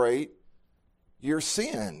celebrate your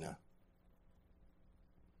sin.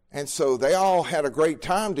 And so they all had a great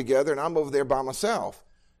time together, and I'm over there by myself.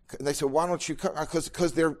 And they said, why don't you come?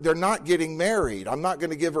 Because they're not getting married. I'm not going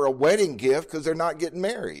to give her a wedding gift because they're not getting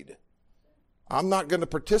married. I'm not going to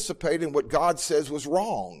participate in what God says was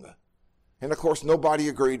wrong. And of course, nobody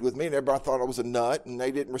agreed with me, and everybody thought I was a nut, and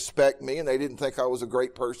they didn't respect me, and they didn't think I was a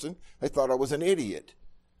great person. They thought I was an idiot.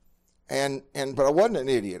 But I wasn't an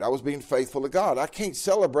idiot. I was being faithful to God. I can't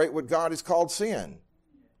celebrate what God has called sin.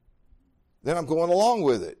 Then I'm going along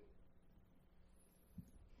with it.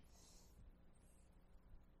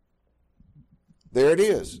 There it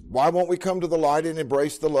is. Why won't we come to the light and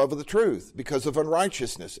embrace the love of the truth? Because of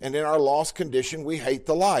unrighteousness. And in our lost condition, we hate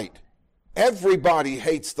the light. Everybody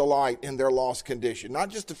hates the light in their lost condition, not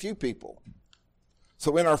just a few people.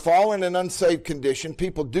 So in our fallen and unsaved condition,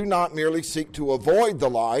 people do not merely seek to avoid the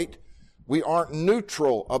light. We aren't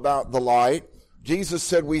neutral about the light. Jesus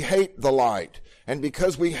said we hate the light. And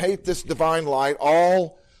because we hate this divine light,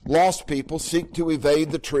 all lost people seek to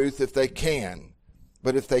evade the truth if they can.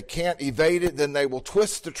 But if they can't evade it, then they will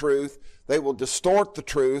twist the truth, they will distort the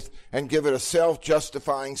truth, and give it a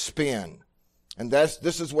self-justifying spin. And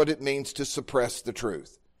this is what it means to suppress the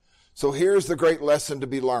truth. So here's the great lesson to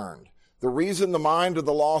be learned. The reason the mind of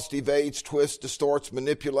the lost evades, twists, distorts,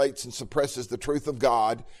 manipulates, and suppresses the truth of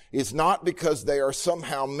God is not because they are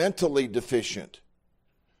somehow mentally deficient,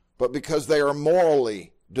 but because they are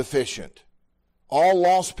morally deficient. All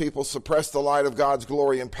lost people suppress the light of God's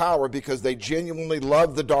glory and power because they genuinely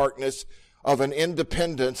love the darkness of an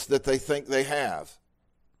independence that they think they have.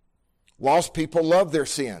 Lost people love their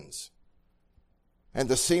sins and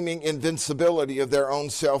the seeming invincibility of their own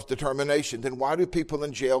self-determination. Then why do people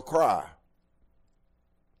in jail cry?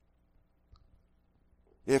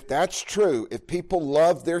 If that's true, if people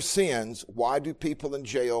love their sins, why do people in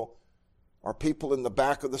jail or people in the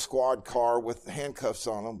back of the squad car with handcuffs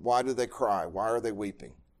on them, why do they cry? Why are they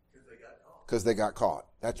weeping? Because they got caught.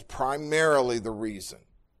 That's primarily the reason.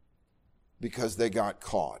 Because they got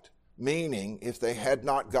caught. meaning if they had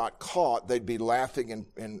not got caught, they'd be laughing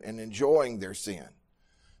and enjoying their sin.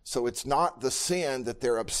 So it's not the sin that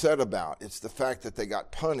they're upset about. It's the fact that they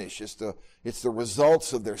got punished. It's the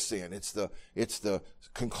results of their sin. It's the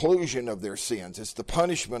conclusion of their sins. It's the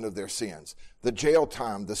punishment of their sins. The jail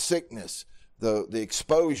time, the sickness, the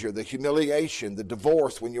exposure, the humiliation, the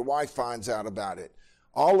divorce when your wife finds out about it.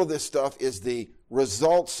 All of this stuff is the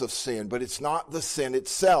results of sin, but it's not the sin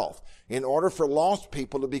itself. In order for lost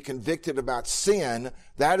people to be convicted about sin,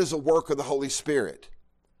 that is a work of the Holy Spirit.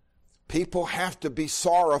 People have to be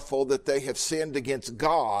sorrowful that they have sinned against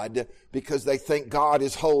God because they think God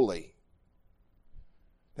is holy.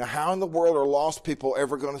 Now, how in the world are lost people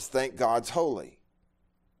ever going to think God's holy?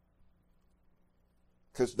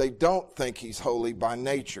 Because they don't think He's holy by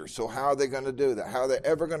nature. So how are they going to do that? How are they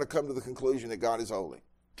ever going to come to the conclusion that God is holy?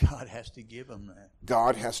 God has to give them that.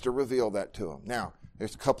 God has to reveal that to them. Now,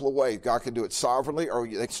 there's a couple of ways. God can do it sovereignly or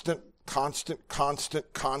constant,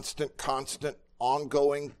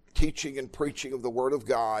 ongoing teaching and preaching of the Word of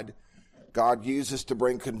God. God uses to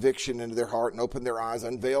bring conviction into their heart and open their eyes,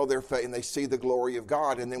 unveil their faith, and they see the glory of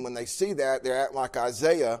God. And then when they see that, they act like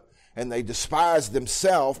Isaiah, and they despise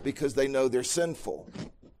themselves because they know they're sinful.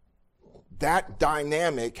 That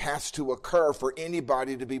dynamic has to occur for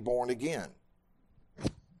anybody to be born again.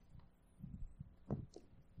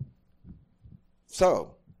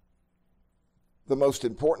 So, the most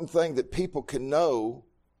important thing that people can know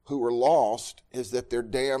who are lost is that they're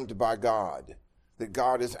damned by God, that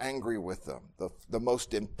God is angry with them. The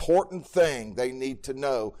most important thing they need to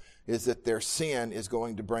know is that their sin is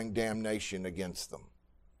going to bring damnation against them.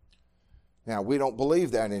 Now, we don't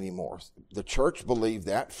believe that anymore. The church believed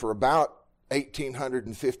that for about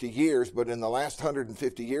 1,850 years, but in the last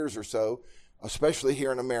 150 years or so, especially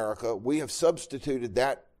here in America, we have substituted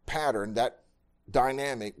that pattern, that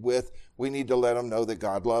dynamic with we need to let them know that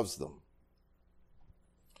God loves them.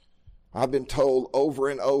 I've been told over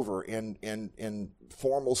and over in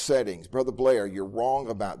formal settings, Brother Blair, you're wrong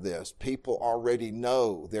about this. People already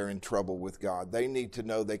know they're in trouble with God. They need to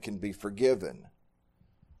know they can be forgiven.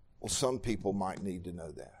 Well, some people might need to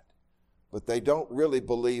know that. But they don't really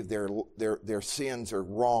believe their sins are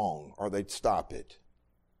wrong or they'd stop it.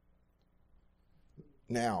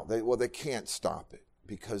 Now, they can't stop it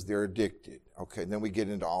because they're addicted. Okay, then we get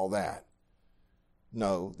into all that.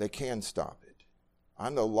 No, they can stop it. I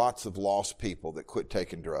know lots of lost people that quit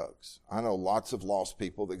taking drugs. I know lots of lost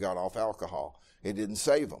people that got off alcohol. It didn't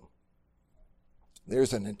save them.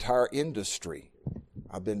 There's an entire industry,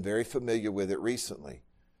 I've been very familiar with it recently,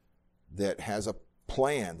 that has a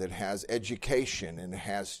plan, that has education, and it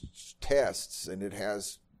has tests, and it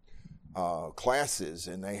has classes,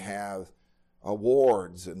 and they have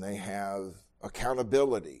awards, and they have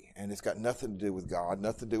accountability, and it's got nothing to do with God,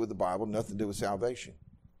 nothing to do with the Bible, nothing to do with salvation.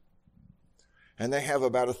 And they have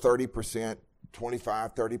about a 30%,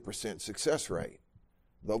 25-30% success rate.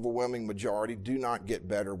 The overwhelming majority do not get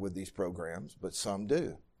better with these programs, but some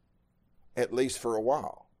do, at least for a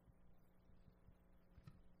while.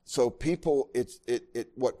 So people,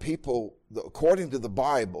 according to the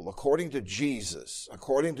Bible, according to Jesus,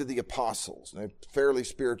 according to the apostles, they're fairly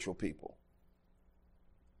spiritual people,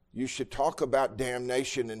 you should talk about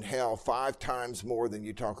damnation and hell 5 times more than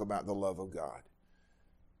you talk about the love of God.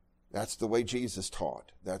 That's the way Jesus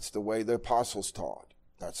taught. That's the way the apostles taught.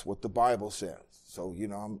 That's what the Bible says. So,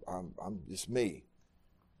 I'm just me.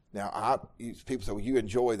 Now, people say, well, you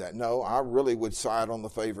enjoy that. No, I really would side on the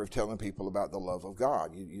favor of telling people about the love of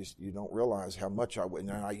God. You don't realize how much I would.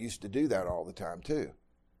 And I used to do that all the time, too.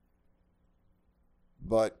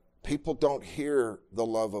 But people don't hear the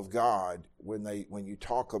love of God when you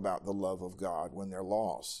talk about the love of God when they're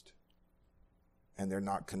lost and they're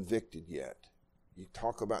not convicted yet. You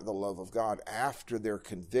talk about the love of God after they're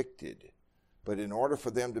convicted. But in order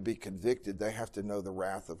for them to be convicted, they have to know the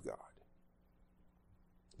wrath of God.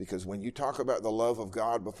 Because when you talk about the love of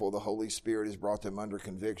God before the Holy Spirit has brought them under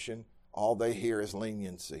conviction, all they hear is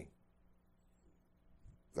leniency.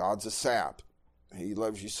 God's a sap. He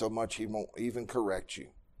loves you so much he won't even correct you.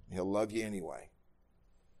 He'll love you anyway.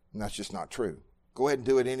 And that's just not true. Go ahead and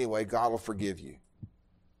do it anyway. God will forgive you.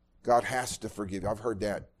 God has to forgive you. I've heard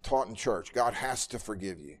that taught in church. God has to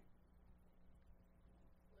forgive you.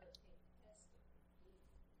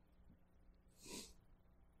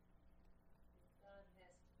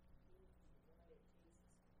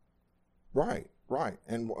 Right.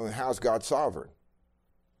 And how's God sovereign?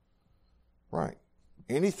 Right.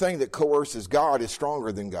 Anything that coerces God is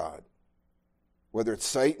stronger than God. Whether it's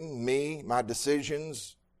Satan, me, my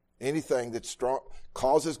decisions, anything that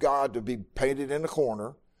causes God to be painted in a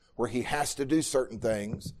corner where he has to do certain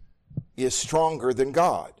things is stronger than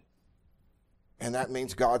God. And that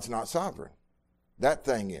means God's not sovereign. That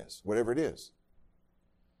thing is, whatever it is.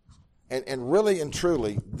 And really and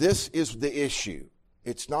truly, this is the issue.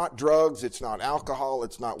 It's not drugs, it's not alcohol,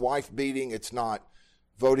 it's not wife beating, it's not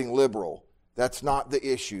voting liberal. That's not the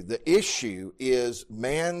issue. The issue is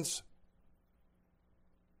man's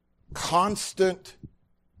constant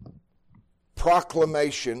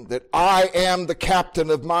proclamation that I am the captain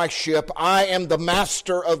of my ship, I am the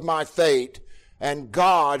master of my fate, and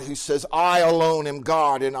God who says I alone am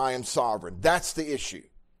God and I am sovereign. That's the issue.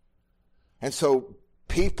 And so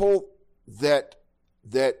people that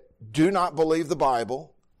do not believe the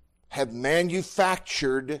Bible have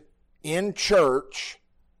manufactured in church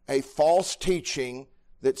a false teaching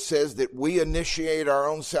that says that we initiate our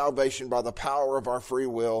own salvation by the power of our free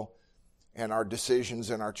will and our decisions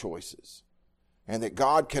and our choices. And that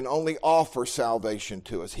God can only offer salvation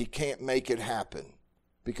to us. He can't make it happen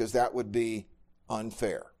because that would be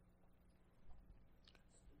unfair.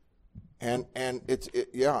 And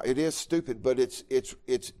it is stupid, but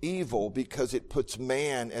it's evil because it puts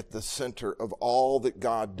man at the center of all that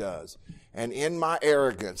God does. And in my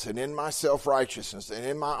arrogance and in my self-righteousness and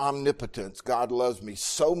in my omnipotence, God loves me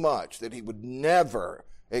so much that he would never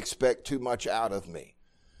expect too much out of me.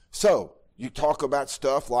 So, you talk about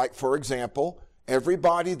stuff like, for example,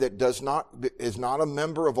 everybody that is not a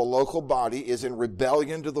member of a local body is in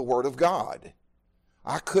rebellion to the Word of God.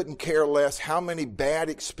 I couldn't care less how many bad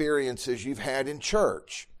experiences you've had in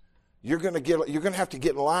church. You're going to have to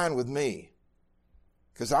get in line with me.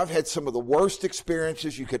 Because I've had some of the worst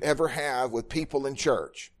experiences you could ever have with people in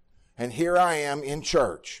church. And here I am in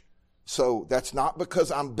church. So that's not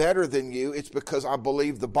because I'm better than you. It's because I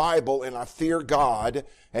believe the Bible and I fear God.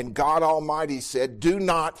 And God Almighty said, do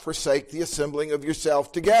not forsake the assembling of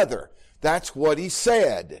yourself together. That's what he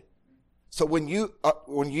said. So when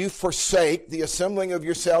you forsake the assembling of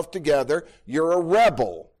yourself together, you're a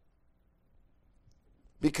rebel.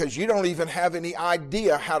 Because you don't even have any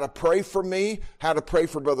idea how to pray for me, how to pray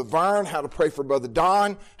for Brother Vern, how to pray for Brother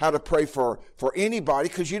Don, how to pray for anybody,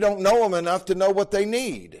 because you don't know them enough to know what they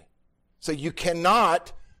need. So you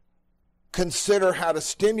cannot consider how to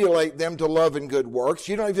stimulate them to love and good works.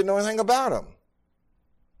 You don't even know anything about them.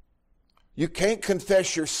 You can't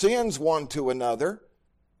confess your sins one to another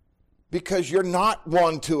because you're not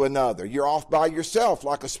one to another. You're off by yourself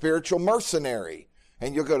like a spiritual mercenary.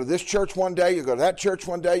 And you'll go to this church one day, you go to that church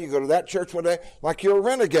one day, you go to that church one day, like you're a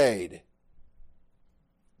renegade.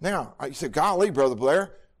 Now, you say, golly, Brother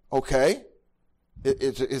Blair, okay.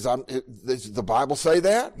 Does the Bible say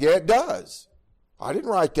that? Yeah, it does. I didn't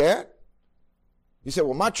write that. You say,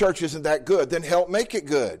 well, my church isn't that good. Then help make it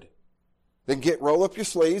good. Then roll up your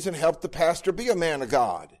sleeves and help the pastor be a man of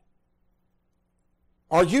God.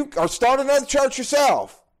 Or start another church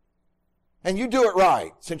yourself. And you do it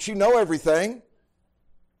right, since you know everything.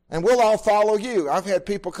 And we'll all follow you. I've had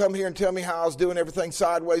people come here and tell me how I was doing everything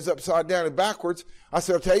sideways, upside down, and backwards. I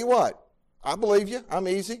said, I'll tell you what. I believe you. I'm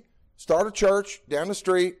easy. Start a church down the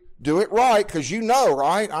street. Do it right, because you know,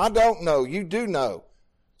 right? I don't know. You do know.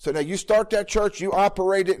 So now you start that church, you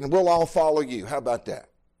operate it, and we'll all follow you. How about that?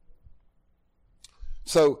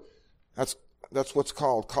 So that's what's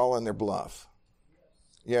called calling their bluff.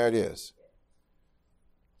 Yeah, it is.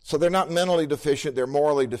 So they're not mentally deficient, they're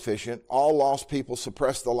morally deficient. All lost people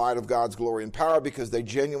suppress the light of God's glory and power because they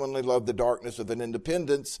genuinely love the darkness of an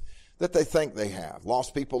independence that they think they have.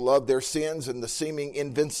 Lost people love their sins and the seeming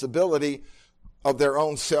invincibility of their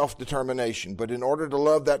own self-determination. But in order to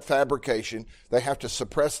love that fabrication, they have to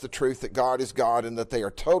suppress the truth that God is God and that they are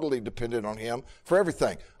totally dependent on him for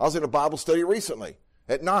everything. I was in a Bible study recently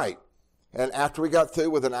at night. And after we got through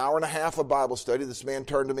with an hour and a half of Bible study, this man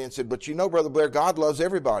turned to me and said, but you know, Brother Blair, God loves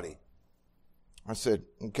everybody. I said,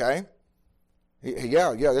 okay.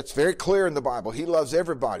 Yeah, that's very clear in the Bible. He loves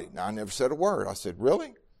everybody. Now, I never said a word. I said,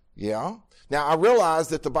 really? Yeah. Now, I realize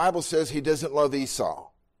that the Bible says he doesn't love Esau.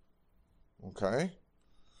 Okay.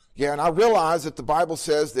 Yeah, and I realize that the Bible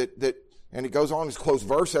says that, and it goes on, it quotes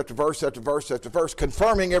verse after verse after verse after verse,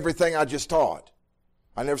 confirming everything I just taught.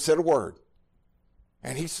 I never said a word.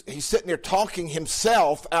 And he's sitting there talking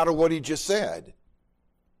himself out of what he just said.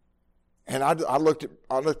 And I looked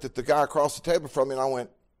at the guy across the table from me and I went,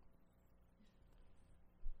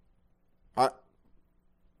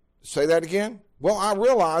 say that again? Well, I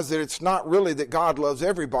realize that it's not really that God loves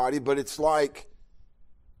everybody, but it's like,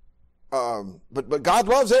 but God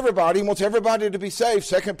loves everybody. He wants everybody to be saved.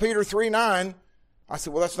 2 Peter 3:9. I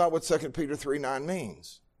said, well, that's not what 2 Peter 3:9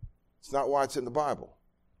 means. It's not why it's in the Bible.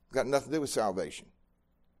 It's got nothing to do with salvation.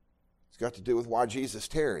 It's got to do with why Jesus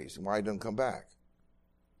tarries and why he doesn't come back.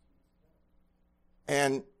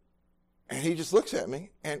 And And he just looks at me.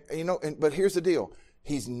 And, but here's the deal.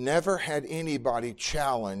 He's never had anybody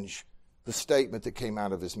challenge the statement that came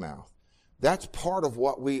out of his mouth. That's part of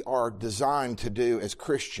what we are designed to do as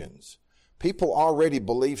Christians. People already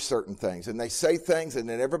believe certain things, and they say things, and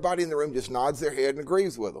then everybody in the room just nods their head and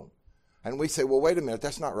agrees with them. And we say, well, wait a minute,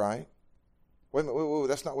 that's not right. Wait a minute, wait,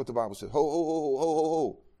 that's not what the Bible says.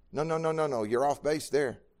 Ho. No, you're off base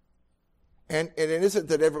there. And it isn't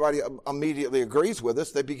that everybody immediately agrees with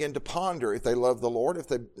us. They begin to ponder. If they love the Lord, if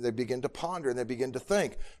they begin to ponder and they begin to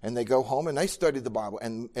think, and they go home and they study the Bible.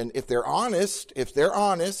 And if they're honest,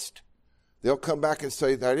 they'll come back and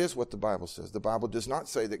say, that is what the Bible says. The Bible does not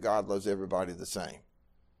say that God loves everybody the same.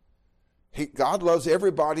 God loves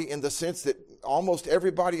everybody in the sense that almost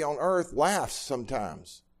everybody on earth laughs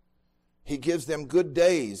sometimes. He gives them good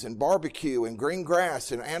days and barbecue and green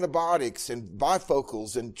grass and antibiotics and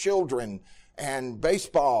bifocals and children and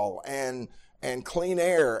baseball and clean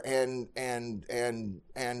air and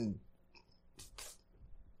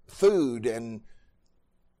food and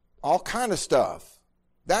all kind of stuff.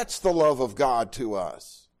 That's the love of God to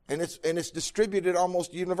us. And it's distributed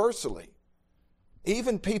almost universally.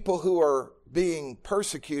 Even people who are being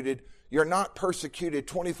persecuted, you're not persecuted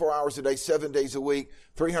 24 hours a day, 7 days a week,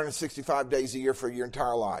 365 days a year for your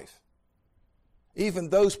entire life. Even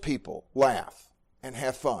those people laugh and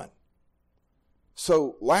have fun.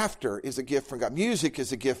 So laughter is a gift from God. Music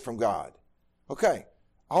is a gift from God. Okay,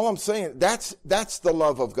 all I'm saying, that's the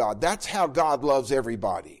love of God. That's how God loves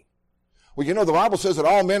everybody. Well, the Bible says that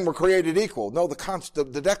all men were created equal. No,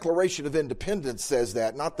 the Declaration of Independence says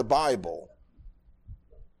that, not the Bible.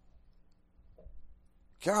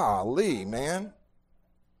 Golly, man.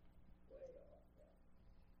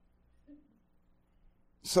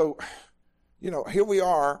 So, here we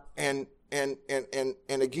are, and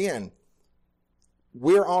again,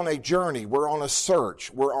 we're on a journey, we're on a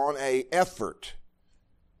search, we're on a effort.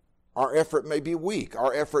 Our effort may be weak.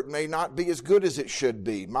 Our effort may not be as good as it should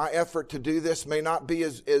be. My effort to do this may not be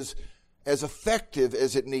as effective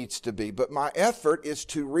as it needs to be. But my effort is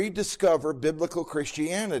to rediscover biblical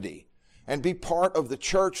Christianity and be part of the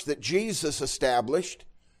church that Jesus established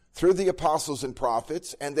through the apostles and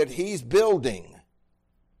prophets and that he's building.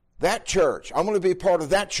 That church. I'm going to be part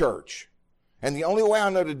of that church. And the only way I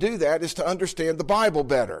know to do that is to understand the Bible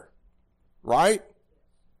better. Right?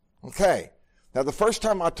 Okay. Now, the first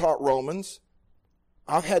time I taught Romans,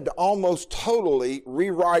 I've had to almost totally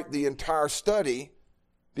rewrite the entire study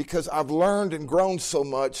because I've learned and grown so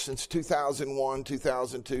much since 2001,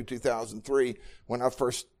 2002, 2003, when I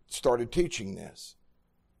first started teaching this.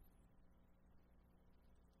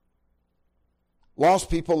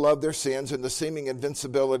 Lost people love their sins and the seeming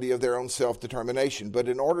invincibility of their own self-determination. But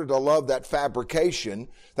in order to love that fabrication,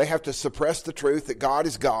 they have to suppress the truth that God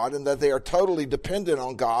is God and that they are totally dependent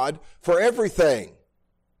on God for everything.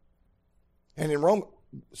 And in Rome,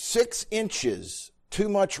 6 inches, too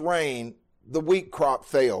much rain, the wheat crop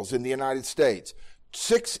fails in the United States.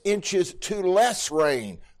 6 inches too less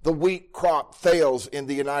rain, the wheat crop fails in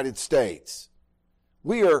the United States.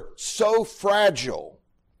 We are so fragile.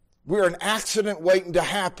 We're an accident waiting to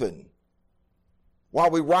happen.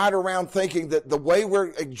 While we ride around thinking that the way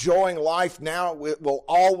we're enjoying life now will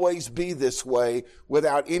always be this way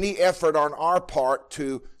without any effort on our part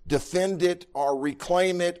to defend it or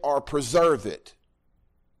reclaim it or preserve it.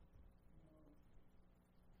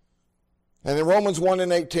 And in Romans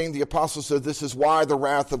 1:18, the apostle says this is why the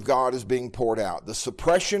wrath of God is being poured out. The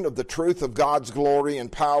suppression of the truth of God's glory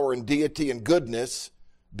and power and deity and goodness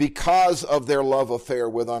because of their love affair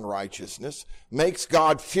with unrighteousness, makes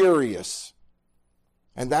God furious.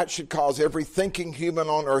 And that should cause every thinking human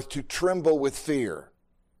on earth to tremble with fear.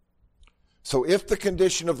 So if the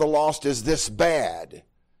condition of the lost is this bad,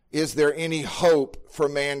 is there any hope for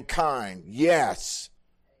mankind? Yes.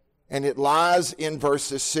 And it lies in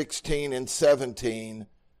verses 16 and 17.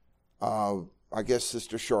 I guess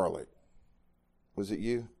Sister Charlotte. Was it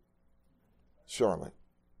you? Charlotte.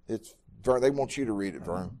 Vern, they want you to read it,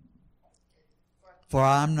 Vern. For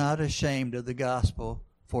I am not ashamed of the gospel,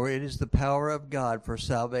 for it is the power of God for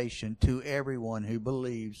salvation to everyone who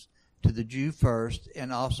believes, to the Jew first,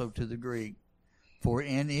 and also to the Greek. For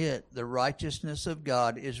in it the righteousness of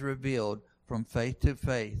God is revealed from faith to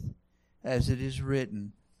faith, as it is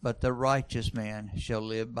written, but the righteous man shall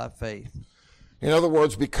live by faith. In other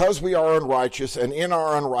words, because we are unrighteous, and in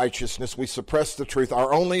our unrighteousness we suppress the truth,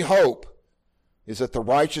 our only hope is that the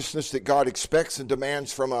righteousness that God expects and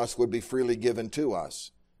demands from us would be freely given to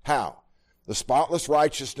us. How? The spotless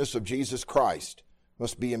righteousness of Jesus Christ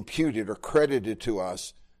must be imputed or credited to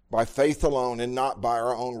us by faith alone and not by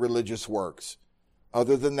our own religious works.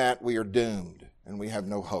 Other than that, we are doomed and we have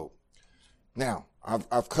no hope. Now,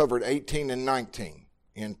 I've covered 18 and 19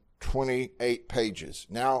 in 28 pages.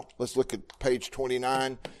 Now, let's look at page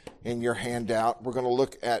 29 in your handout. We're going to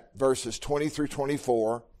look at verses 20 through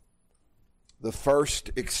 24, the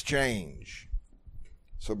first exchange.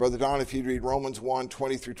 So, Brother Don, if you'd read Romans 1,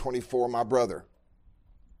 20 through 24, my brother.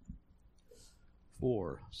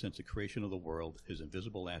 For, since the creation of the world, his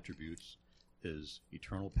invisible attributes, his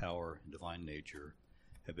eternal power and divine nature,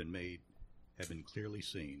 have been clearly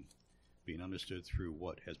seen, being understood through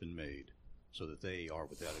what has been made, so that they are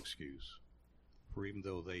without excuse. For even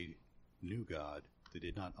though they knew God, they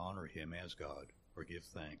did not honor him as God, or give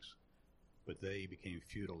thanks, but they became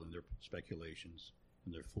futile in their speculations,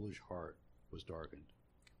 and their foolish heart was darkened.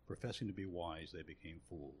 Professing to be wise, they became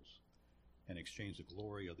fools, and exchanged the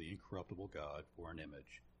glory of the incorruptible God for an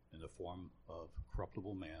image in the form of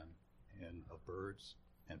corruptible man, and of birds,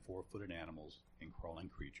 and four-footed animals, and crawling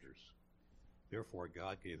creatures. Therefore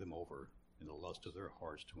God gave them over in the lust of their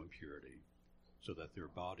hearts to impurity, so that their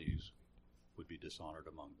bodies would be dishonored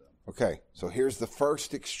among them. Okay, so here's the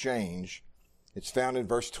first exchange. It's found in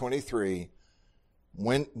verse 23.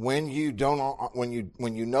 When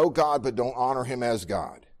you know God but don't honor him as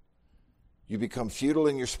God, you become futile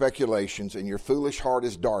in your speculations and your foolish heart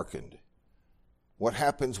is darkened. What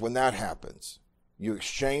happens when that happens? You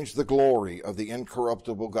exchange the glory of the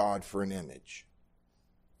incorruptible God for an image.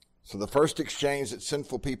 So the first exchange that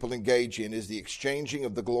sinful people engage in is the exchanging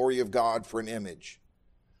of the glory of God for an image.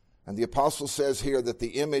 And the apostle says here that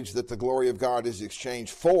the image that the glory of God is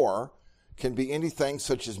exchanged for can be anything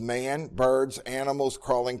such as man, birds, animals,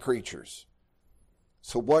 crawling creatures.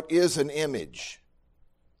 So what is an image?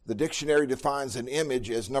 The dictionary defines an image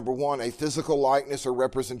as, number one, a physical likeness or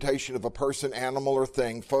representation of a person, animal, or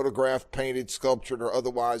thing, photographed, painted, sculptured, or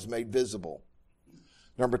otherwise made visible.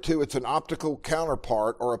 Number two, it's an optical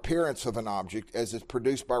counterpart or appearance of an object as it's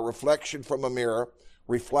produced by reflection from a mirror,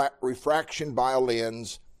 refraction by a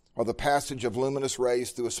lens, or the passage of luminous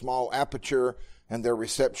rays through a small aperture and their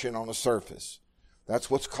reception on a surface. That's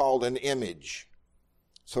what's called an image.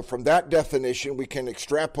 So from that definition, we can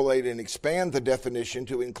extrapolate and expand the definition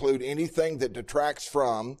to include anything that detracts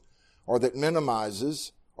from, or that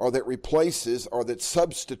minimizes, or that replaces, or that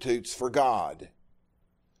substitutes for God.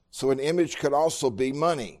 So an image could also be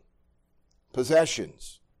money,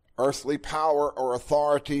 possessions, earthly power or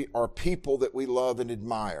authority, or people that we love and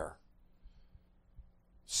admire.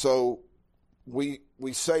 So we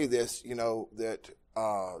say this, that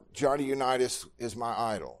Johnny Unitas is my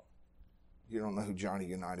idol. You don't know who Johnny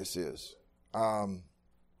Unitas is.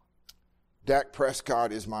 Dak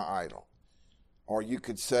Prescott is my idol. Or you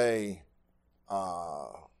could say, I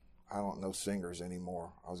don't know singers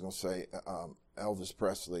anymore. I was going to say Elvis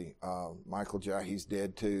Presley, Michael Jackson, he's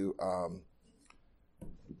dead too.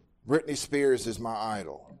 Britney Spears is my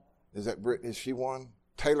idol. Is she one?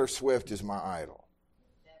 Taylor Swift is my idol.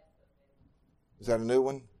 Is that a new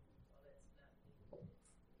one?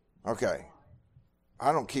 Okay.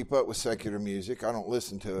 I don't keep up with secular music. I don't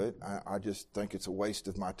listen to it. I just think it's a waste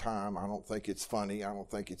of my time. I don't think it's funny. I don't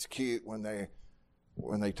think it's cute when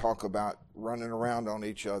they talk about running around on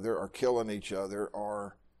each other or killing each other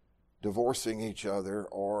or divorcing each other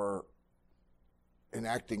or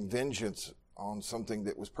enacting vengeance on something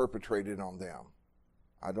that was perpetrated on them.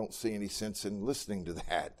 I don't see any sense in listening to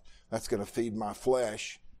that. That's going to feed my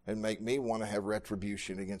flesh and make me want to have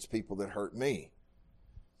retribution against people that hurt me.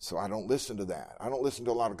 So I don't listen to that. I don't listen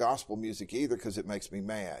to a lot of gospel music either because it makes me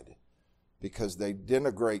mad, because they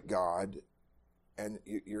denigrate God, and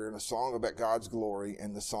you're in a song about God's glory,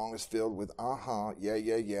 and the song is filled with yeah,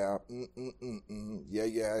 yeah, yeah, yeah,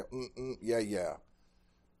 yeah, yeah, yeah.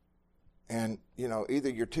 And, either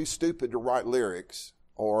you're too stupid to write lyrics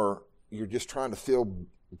or you're just trying to fill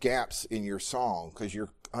gaps in your song because you're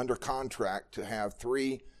under contract to have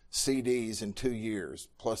 3 CDs in 2 years,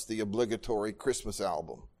 plus the obligatory Christmas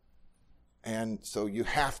album. And so you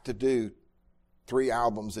have to do 3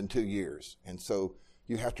 albums in 2 years. And so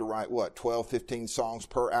you have to write, 12, 15 songs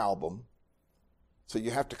per album. So you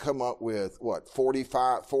have to come up with,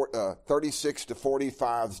 36 to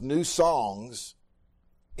 45 new songs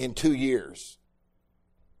in 2 years.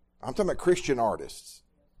 I'm talking about Christian artists.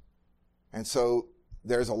 And so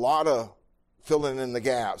there's a lot of filling in the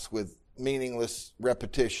gaps with meaningless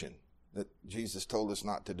repetition that Jesus told us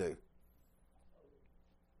not to do.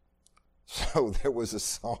 So there was a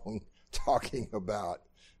song talking about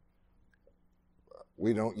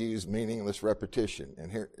we don't use meaningless repetition, and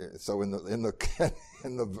here, so in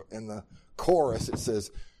the chorus it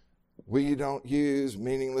says, we don't use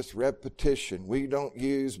meaningless repetition. We don't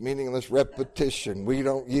use meaningless repetition. We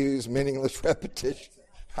don't use meaningless repetition.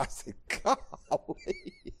 I said,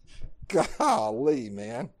 golly, Golly,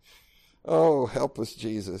 man. Oh, help us,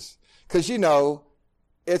 Jesus. Because, you know,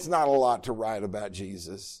 it's not a lot to write about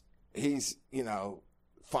Jesus. He's, you know,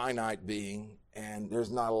 finite being, and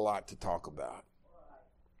there's not a lot to talk about.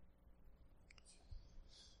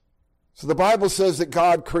 So the Bible says that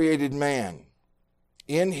God created man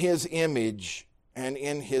in his image and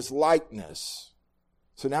in his likeness.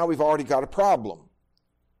 So now we've already got a problem,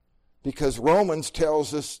 because Romans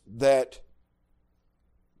tells us that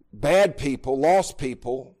bad people, lost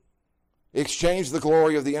people, exchange the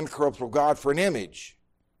glory of the incorruptible God for an image.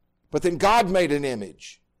 But then God made an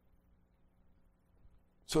image.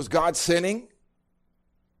 So is God sinning?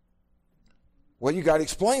 Well, you got to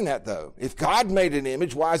explain that, though. If God made an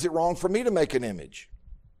image, why is it wrong for me to make an image?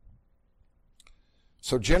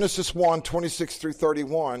 So Genesis 1, 26 through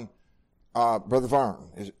 31, Brother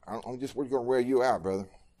Vern, we're going to wear you out, brother.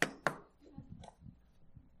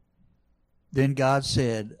 Then God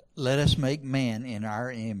said, "Let us make man in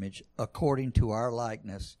our image, according to our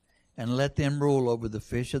likeness, and let them rule over the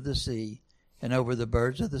fish of the sea, and over the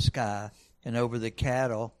birds of the sky, and over the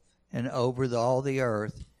cattle, and over all the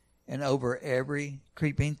earth, and over every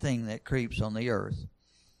creeping thing that creeps on the earth."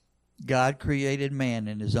 God created man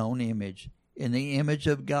in his own image. In the image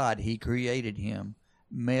of God he created him.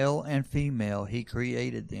 Male and female he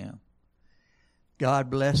created them.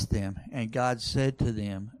 God blessed them, and God said to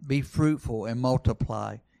them, "Be fruitful and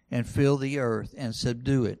multiply, and fill the earth, and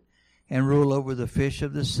subdue it, and rule over the fish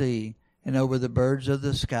of the sea, and over the birds of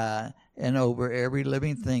the sky, and over every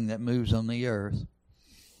living thing that moves on the earth."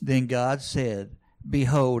 Then God said,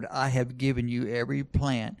 "Behold, I have given you every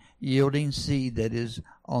plant yielding seed that is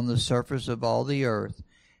on the surface of all the earth,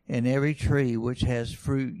 and every tree which has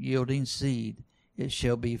fruit yielding seed, it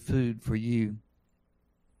shall be food for you.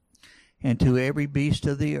 And to every beast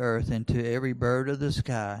of the earth, and to every bird of the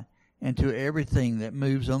sky, and to everything that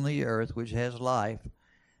moves on the earth which has life,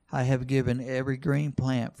 I have given every green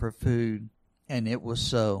plant for food." And it was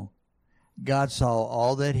so. God saw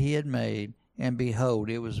all that he had made, and behold,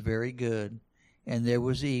 it was very good. And there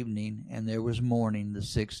was evening, and there was morning the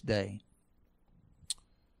sixth day.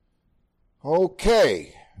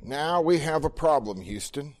 Okay, now we have a problem,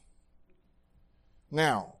 Houston.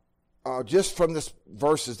 Now, just from this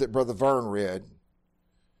verses that Brother Vern read,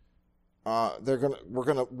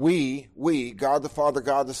 we, God the Father,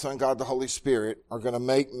 God the Son, God the Holy Spirit, are going to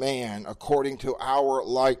make man according to our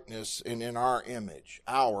likeness and in our image.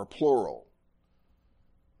 Our, plural.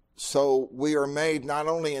 So we are made not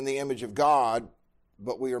only in the image of God,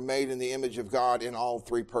 but we are made in the image of God in all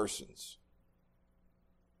three persons.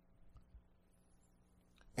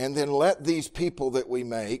 And then let these people that we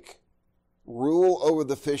make rule over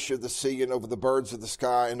the fish of the sea, and over the birds of the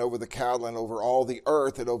sky, and over the cattle, and over all the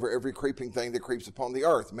earth, and over every creeping thing that creeps upon the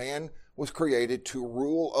earth. Man was created to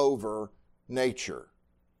rule over nature.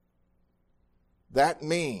 That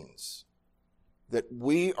means that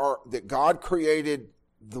that God created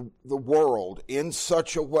the world in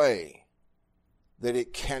such a way that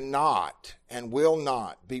it cannot and will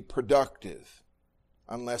not be productive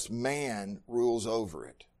unless man rules over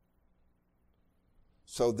it.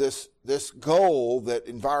 So this goal that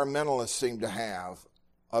environmentalists seem to have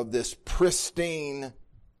of this pristine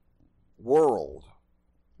world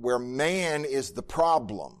where man is the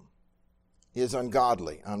problem is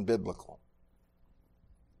ungodly, unbiblical.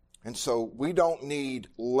 And so we don't need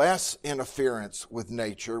less interference with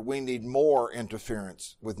nature. We need more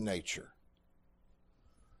interference with nature.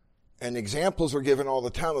 And examples are given all the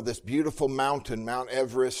time of this beautiful mountain, Mount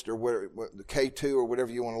Everest, or K2, or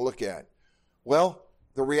whatever you want to look at. Well,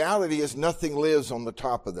 the reality is nothing lives on the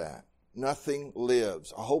top of that. Nothing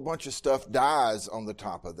lives. A whole bunch of stuff dies on the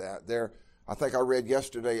top of that. I think I read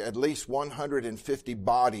yesterday, at least 150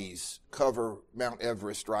 bodies cover Mount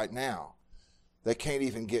Everest right now. They can't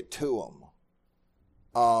even get to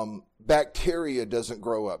them. Bacteria doesn't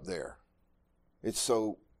grow up there. It's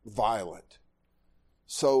so violent.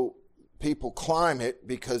 So people climb it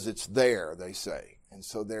because it's there, they say. And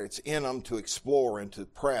so it's in them to explore and to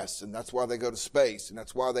press, and that's why they go to space, and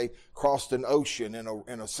that's why they crossed an ocean in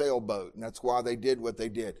a sailboat, and that's why they did what they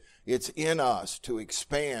did. It's in us to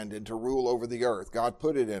expand and to rule over the earth. God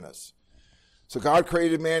put it in us. So God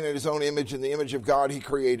created man in his own image. In the image of God he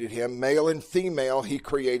created him. Male and female he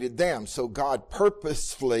created them. So God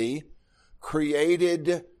purposefully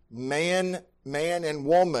created man and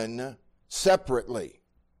woman separately.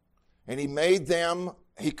 And he made them,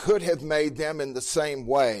 he could have made them in the same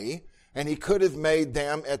way, and he could have made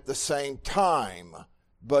them at the same time,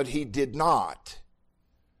 but he did not.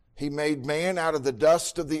 He made man out of the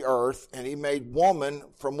dust of the earth, and he made woman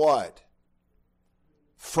from what?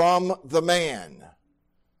 From the man.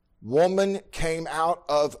 Woman came out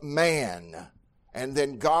of man, and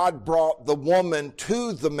then God brought the woman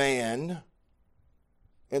to the man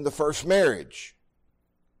in the first marriage.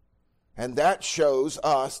 And that shows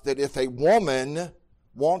us that if a woman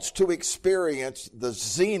wants to experience the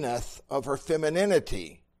zenith of her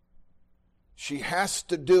femininity, she has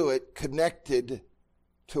to do it connected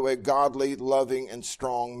to a godly, loving, and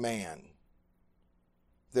strong man.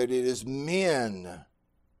 That it is men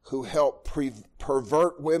who help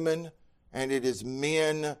pervert women, and it is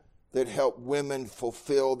men that help women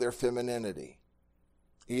fulfill their femininity.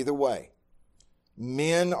 Either way,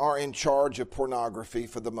 men are in charge of pornography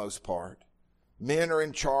for the most part. Men are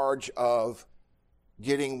in charge of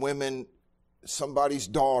getting women, somebody's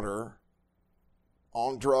daughter,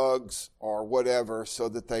 on drugs or whatever, so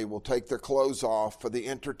that they will take their clothes off for the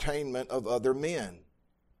entertainment of other men.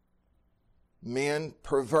 Men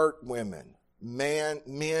pervert women.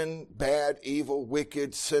 Men, bad, evil,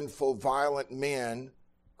 wicked, sinful, violent men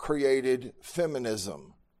created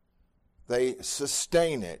feminism. They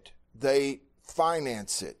sustain it. They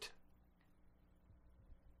finance it.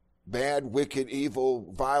 Bad, wicked,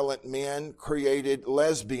 evil, violent men created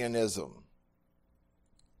lesbianism.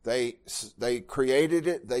 They created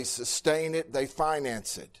it, they sustain it, they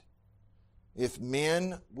finance it. If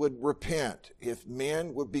men would repent, if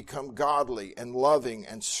men would become godly and loving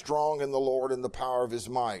and strong in the Lord and the power of His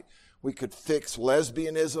might, we could fix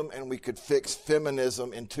lesbianism and we could fix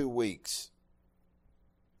feminism in 2 weeks.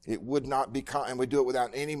 It would not be, and we do it without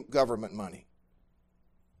any government money.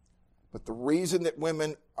 But the reason that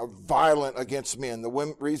women are violent against men,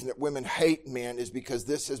 the reason that women hate men, is because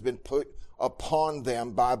this has been put upon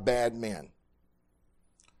them by bad men.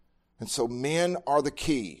 And so men are the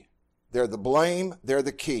key. They're the blame, they're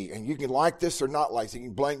the key. And you can like this or not like this. You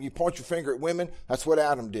can blame, you point your finger at women, that's what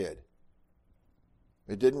Adam did.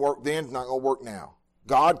 It didn't work then, it's not going to work now.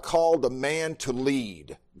 God called a man to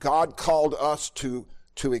lead. God called us to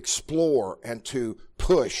explore and to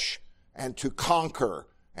push and to conquer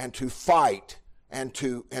and to fight and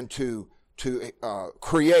to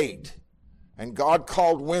create. And God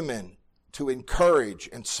called women to encourage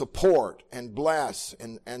and support and bless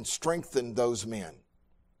and strengthen those men.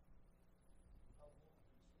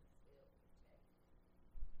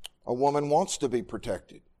 A woman wants to be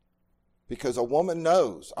protected because a woman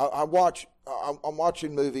knows. I'm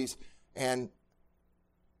watching movies, and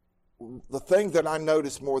the thing that I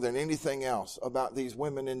notice more than anything else about these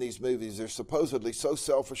women in these movies, they're supposedly so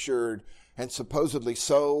self-assured and supposedly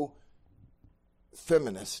so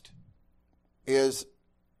feminist, is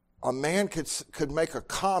a man could make a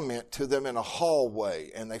comment to them in a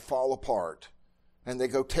hallway and they fall apart and they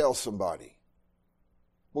go tell somebody.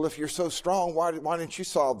 Well, if you're so strong, why didn't you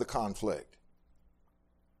solve the conflict?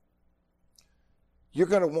 You're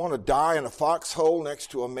going to want to die in a foxhole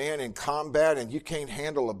next to a man in combat and you can't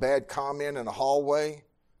handle a bad comment in a hallway?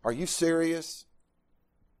 Are you serious?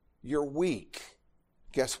 You're weak.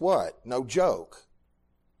 Guess what? No joke.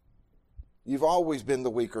 You've always been the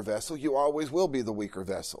weaker vessel. You always will be the weaker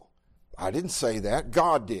vessel. I didn't say that.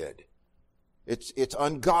 God did. It's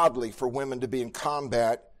ungodly for women to be in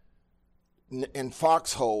combat in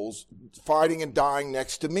foxholes, fighting and dying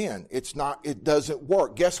next to men. It doesn't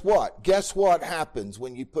work. Guess what? Guess what happens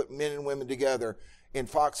when you put men and women together in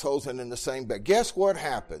foxholes and in the same bed? Guess what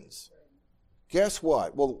happens? Guess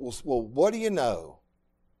what? Well, what do you know?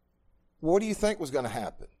 What do you think was going to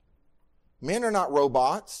happen? Men are not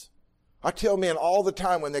robots. I tell men all the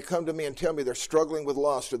time when they come to me and tell me they're struggling with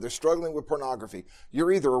lust or they're struggling with pornography,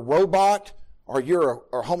 you're either a robot or you're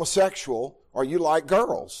a homosexual or you like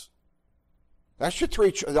girls. That's your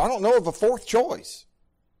three. I don't know of a fourth choice.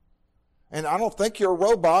 And I don't think you're a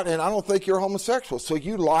robot, and I don't think you're a homosexual. So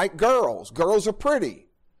you like girls. Girls are pretty.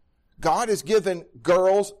 God has given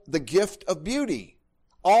girls the gift of beauty.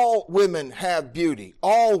 All women have beauty.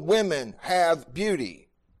 All women have beauty.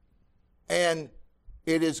 And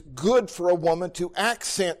it is good for a woman to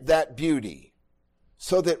accent that beauty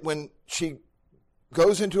so that when she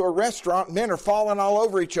goes into a restaurant, men are falling all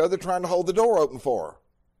over each other trying to hold the door open for her.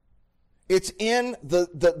 It's in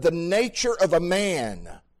the nature of a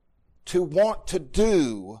man to want to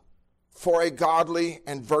do for a godly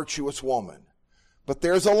and virtuous woman. But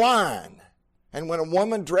there's a line. And when a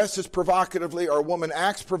woman dresses provocatively or a woman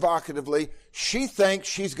acts provocatively, she thinks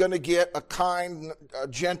she's going to get a kind,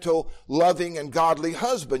 gentle, loving, and godly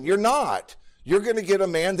husband. You're not. You're going to get a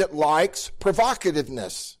man that likes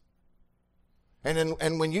provocativeness.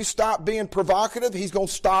 And when you stop being provocative, he's going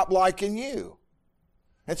to stop liking you.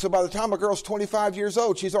 And so by the time a girl's 25 years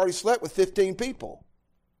old, she's already slept with 15 people.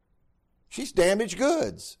 She's damaged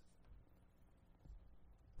goods.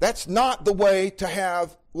 That's not the way to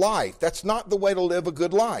have life. That's not the way to live a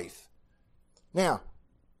good life. Now,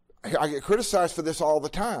 I get criticized for this all the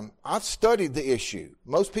time. I've studied the issue.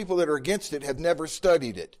 Most people that are against it have never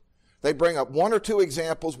studied it. They bring up one or two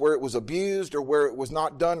examples where it was abused or where it was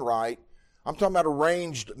not done right. I'm talking about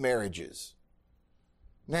arranged marriages.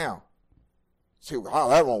 Now, see, oh,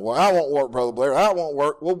 that won't work. That won't work, Brother Blair. That won't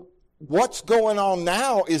work. Well, what's going on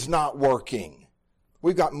now is not working.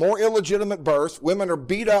 We've got more illegitimate births. Women are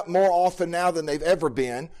beat up more often now than they've ever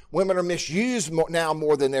been. Women are misused now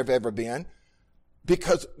more than they've ever been.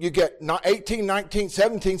 Because you get 18, 19,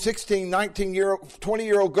 17, 16,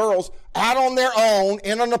 20-year-old girls out on their own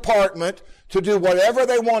in an apartment to do whatever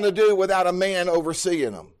they want to do without a man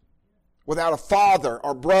overseeing them. Without a father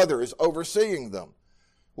or brothers overseeing them.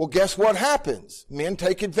 Well, guess what happens? Men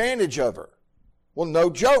take advantage of her. Well,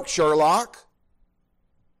 no joke, Sherlock.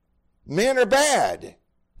 Men are bad.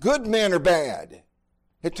 Good men are bad.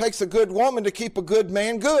 It takes a good woman to keep a good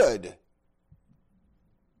man good.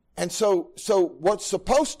 And so what's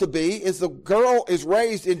supposed to be is the girl is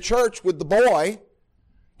raised in church with the boy,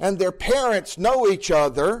 and their parents know each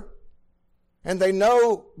other, and they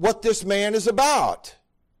know what this man is about.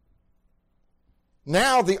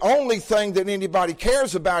 Now the only thing that anybody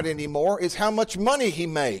cares about anymore is how much money he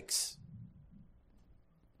makes.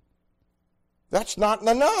 That's not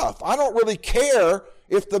enough. I don't really care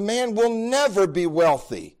if the man will never be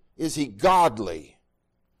wealthy. Is he godly?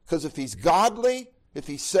 Because if he's godly, if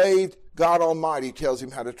he's saved, God Almighty tells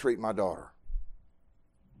him how to treat my daughter.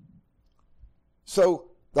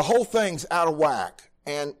 So the whole thing's out of whack,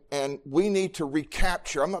 and we need to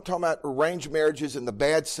recapture. I'm not talking about arranged marriages in the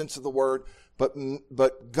bad sense of the word,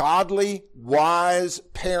 but godly, wise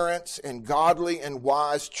parents and godly and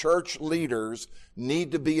wise church leaders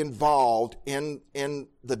need to be involved in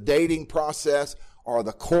the dating process or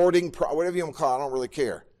the courting, whatever you want to call it, I don't really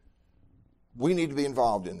care. We need to be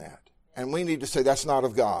involved in that. And we need to say that's not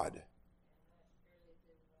of God.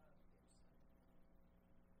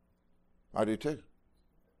 I do too.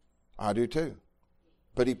 I do too.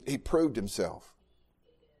 But he proved himself.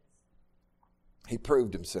 He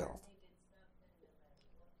proved himself.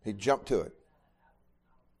 He jumped to it.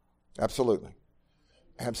 Absolutely.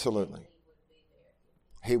 Absolutely.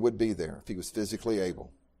 He would be there if he was physically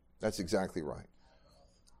able. That's exactly right.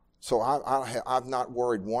 So I've not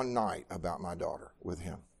worried one night about my daughter with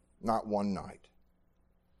him. Not one night.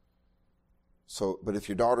 So, but if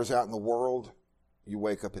your daughter's out in the world, you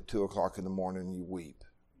wake up at 2 o'clock in the morning and you weep.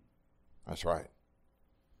 That's right.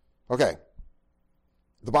 Okay.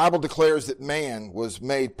 The Bible declares that man was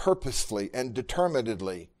made purposefully and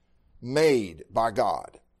determinedly made by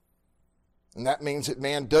God. And that means that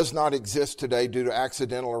man does not exist today due to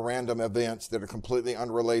accidental or random events that are completely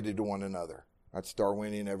unrelated to one another. That's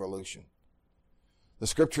Darwinian evolution. The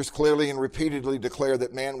scriptures clearly and repeatedly declare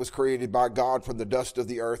that man was created by God from the dust of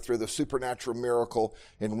the earth through the supernatural miracle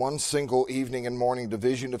in one single evening and morning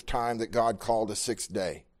division of time that God called a sixth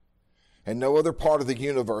day. And no other part of the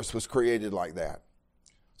universe was created like that.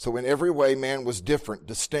 So in every way, man was different,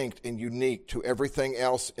 distinct, and unique to everything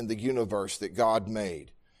else in the universe that God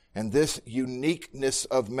made. And this uniqueness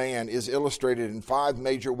of man is illustrated in 5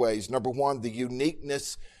 major ways. Number 1, the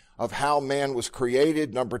uniqueness of how man was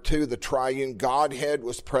created. Number 2, the triune Godhead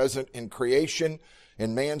was present in creation,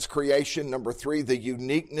 in man's creation. Number 3, the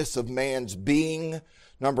uniqueness of man's being.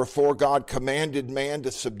 Number 4, God commanded man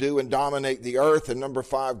to subdue and dominate the earth. And number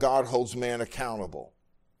 5, God holds man accountable.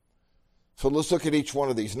 So let's look at each one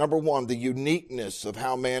of these. Number 1, the uniqueness of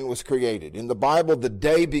how man was created. In the Bible, the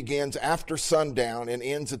day begins after sundown and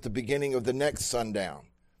ends at the beginning of the next sundown.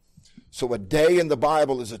 So a day in the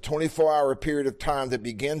Bible is a 24-hour period of time that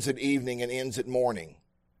begins at evening and ends at morning.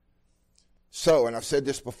 So, and I've said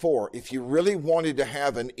this before, if you really wanted to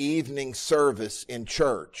have an evening service in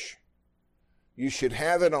church, you should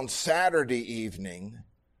have it on Saturday evening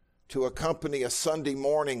to accompany a Sunday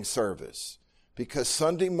morning service. Because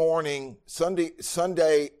Sunday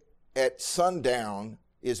at sundown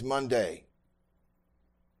is Monday.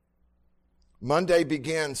 Monday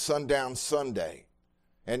begins sundown Sunday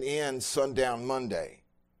and ends sundown Monday.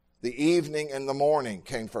 The evening and the morning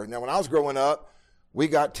came first. Now, when I was growing up, we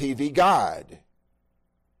got TV Guide.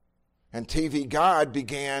 And TV Guide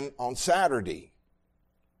began on Saturday.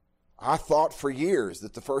 I thought for years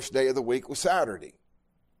that the first day of the week was Saturday.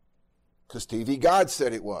 Because TV Guide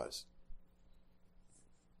said it was.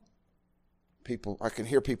 People, I can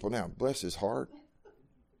hear people now, bless his heart.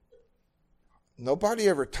 Nobody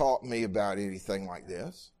ever taught me about anything like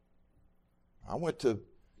this. I went to,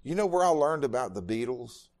 you know where I learned about the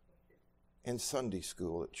Beatles? In Sunday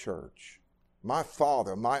school at church. My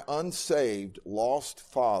father, my unsaved, lost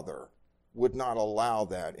father, would not allow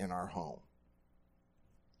that in our home.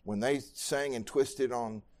 When they sang and twisted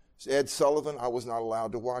on Ed Sullivan, I was not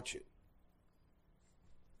allowed to watch it.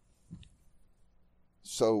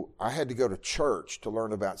 So I had to go to church to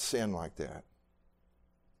learn about sin like that.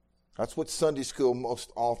 That's what Sunday school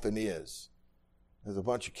most often is. There's a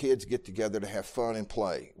bunch of kids get together to have fun and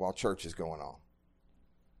play while church is going on.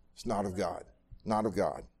 It's not of God. Not of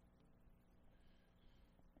God.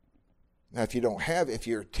 Now, if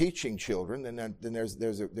you're teaching children, then there's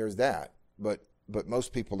that. But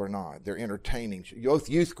most people are not. They're entertaining.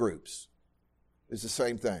 Youth groups is the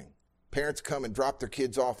same thing. Parents come and drop their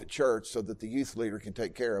kids off at church so that the youth leader can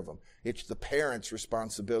take care of them. It's the parent's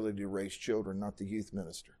responsibility to raise children, not the youth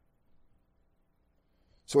minister.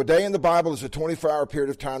 So a day in the Bible is a 24-hour period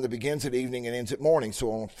of time that begins at evening and ends at morning.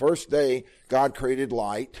 So on the first day, God created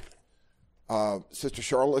light. Sister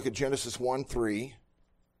Charlotte, look at Genesis 1:3.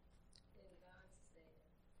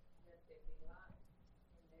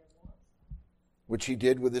 Which he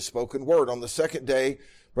did with his spoken word. On the second day,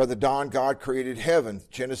 Brother Don, God created heaven.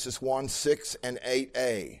 Genesis 1:6 and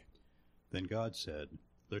 8a. Then God said,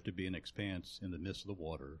 "Let there be an expanse in the midst of the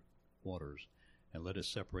waters, and let us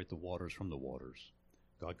separate the waters from the waters."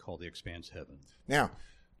 God called the expanse heaven. Now,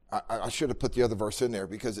 I should have put the other verse in there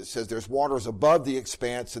because it says there's waters above the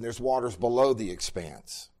expanse and there's waters below the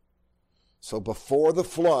expanse. So before the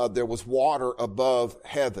flood, there was water above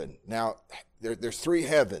heaven. Now, there's three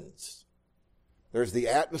heavens. There's the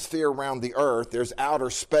atmosphere around the earth, there's outer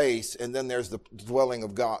space, and then there's the dwelling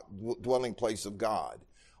place of God.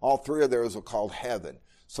 All three of those are called heaven.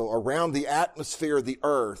 So around the atmosphere of the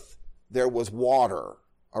earth, there was water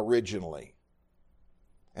originally.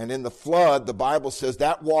 And in the flood, the Bible says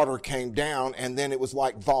that water came down, and then it was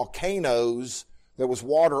like volcanoes. There was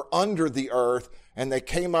water under the earth, and they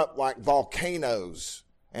came up like volcanoes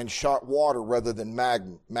and shot water rather than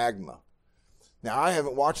magma. Now, I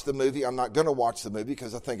haven't watched the movie. I'm not going to watch the movie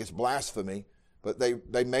because I think it's blasphemy. But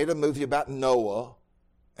they made a movie about Noah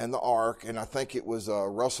and the ark, and I think it was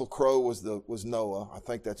Russell Crowe was Noah. I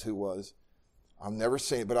think that's who it was. I've never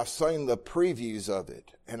seen it, but I've seen the previews of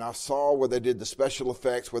it. And I saw where they did the special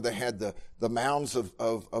effects, where they had the mounds of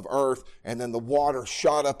earth, and then the water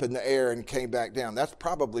shot up in the air and came back down. That's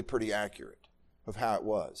probably pretty accurate of how it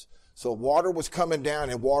was. So water was coming down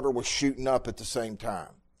and water was shooting up at the same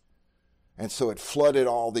time. And so it flooded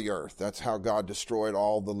all the earth. That's how God destroyed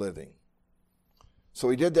all the living. So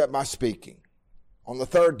he did that by speaking. On the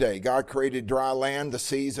third day, God created dry land, the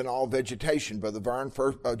seas, and all vegetation. Brother Vern,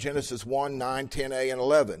 Genesis 1, 9, 10a, and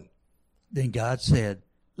 11. Then God said,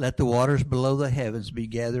 "Let the waters below the heavens be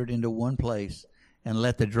gathered into one place, and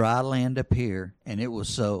let the dry land appear." And it was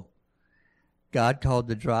so. God called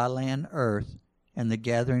the dry land earth, and the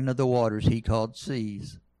gathering of the waters he called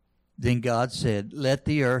seas. Then God said, "Let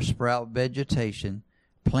the earth sprout vegetation,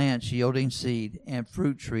 plants yielding seed, and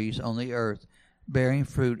fruit trees on the earth, bearing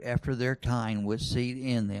fruit after their kind with seed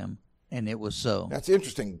in them." And it was so. That's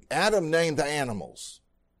interesting. Adam named the animals.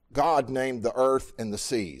 God named the earth and the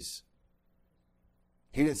seas.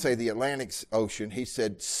 He didn't say the Atlantic Ocean. He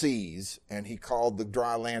said seas, and he called the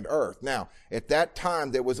dry land earth. Now, at that time,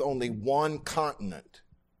 there was only one continent.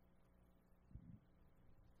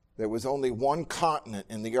 There was only one continent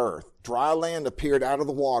in the earth. Dry land appeared out of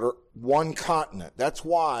the water, one continent. That's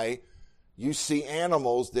why you see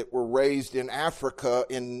animals that were raised in Africa,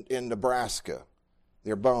 in Nebraska,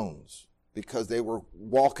 their bones, because they were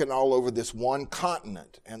walking all over this one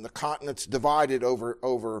continent, and the continent's divided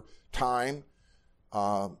over time,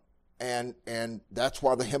 and that's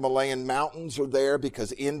why the Himalayan mountains are there,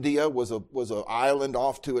 because India was an island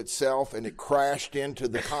off to itself, and it crashed into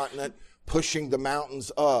the continent, pushing the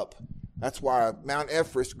mountains up. That's why Mount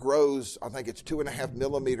Everest grows. I think it's 2.5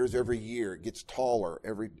 millimeters every year. It gets taller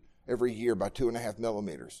every year by 2.5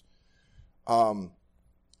 millimeters.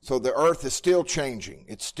 So the earth is still changing.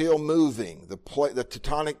 It's still moving. The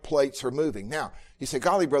tectonic plates are moving. Now, you say,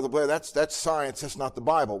 golly, Brother Blair, that's science. That's not the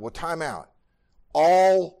Bible. Well, time out.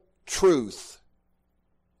 All truth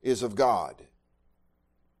is of God.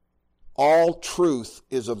 All truth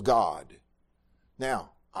is of God.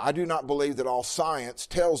 Now, I do not believe that all science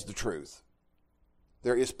tells the truth.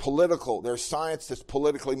 There's science that's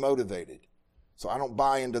politically motivated. So I don't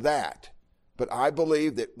buy into that. But I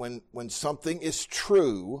believe that when something is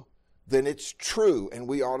true, then it's true, and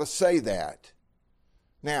we ought to say that.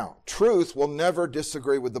 Now, truth will never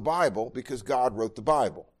disagree with the Bible because God wrote the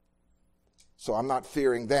Bible. So I'm not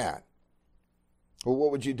fearing that. Well,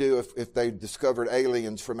 what would you do if they discovered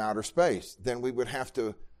aliens from outer space? Then we would have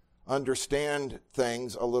to understand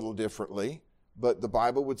things a little differently, but the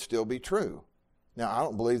Bible would still be true. Now, I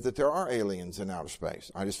don't believe that there are aliens in outer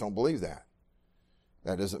space. I just don't believe that.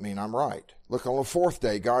 That doesn't mean I'm right. Look, on the fourth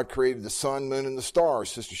day, God created the sun, moon, and the stars.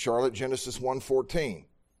 Sister Charlotte, Genesis 1:14.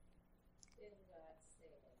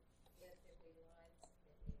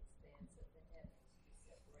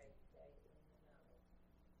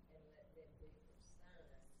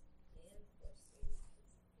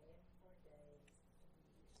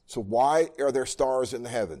 So why are there stars in the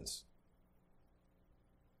heavens?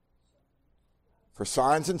 For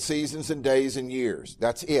signs and seasons and days and years.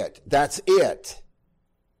 That's it. That's it.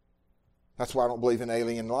 That's why I don't believe in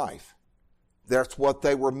alien life. That's what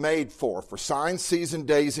they were made for signs, seasons,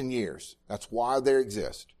 days, and years. That's why they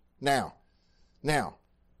exist. Now,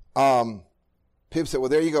 people say, well,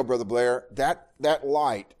 there you go, Brother Blair. That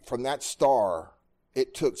light from that star,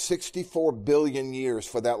 it took 64 billion years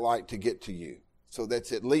for that light to get to you. So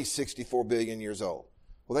that's at least 64 billion years old.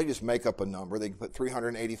 Well, they just make up a number. They put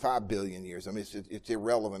 385 billion years. I mean, it's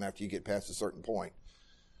irrelevant after you get past a certain point.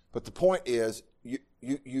 But the point is,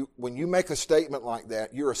 when you make a statement like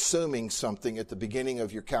that, you're assuming something at the beginning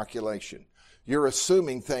of your calculation. You're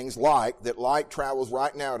assuming things like that light travels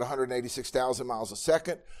right now at 186,000 miles a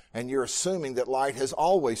second, and you're assuming that light has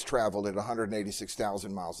always traveled at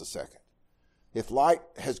 186,000 miles a second. If light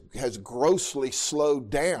has grossly slowed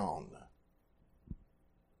down,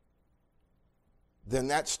 then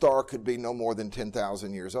that star could be no more than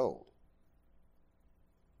 10,000 years old.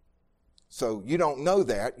 So you don't know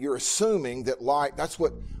that. You're assuming that light, that's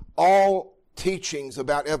what all teachings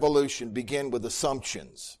about evolution begin with,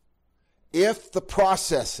 assumptions. If the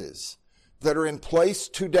processes that are in place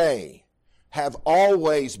today have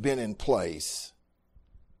always been in place,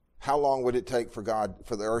 how long would it take for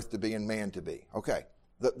the earth to be and man to be? Okay.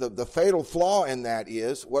 The fatal flaw in that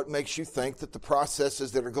is, what makes you think that the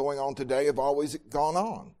processes that are going on today have always gone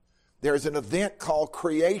on? There's an event called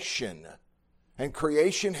creation, and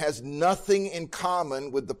creation has nothing in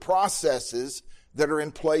common with the processes that are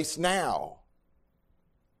in place now.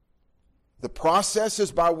 The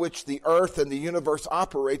processes by which the earth and the universe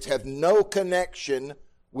operates have no connection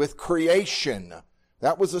with creation.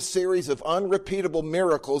 That was a series of unrepeatable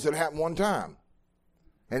miracles that happened one time.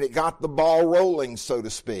 And it got the ball rolling, so to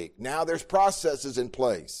speak. Now there's processes in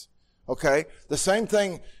place. Okay? The same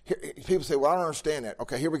thing, people say, well, I don't understand that.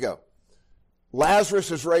 Okay, here we go. Lazarus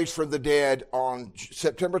was raised from the dead on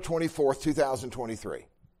September 24th, 2023.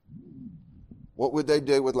 What would they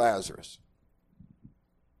do with Lazarus?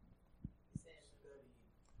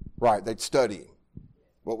 Right, they'd study him.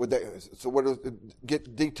 What would they,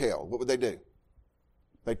 get detail. What would they do?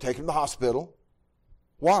 They'd take him to the hospital.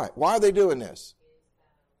 Why? Why are they doing this?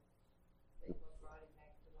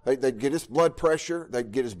 They'd get his blood pressure.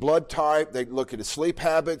 They'd get his blood type. They'd look at his sleep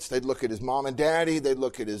habits. They'd look at his mom and daddy. They'd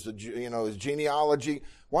look at his genealogy.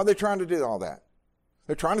 Why are they trying to do all that?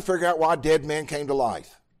 They're trying to figure out why dead men came to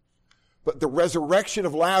life. But the resurrection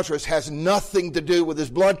of Lazarus has nothing to do with his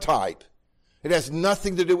blood type. It has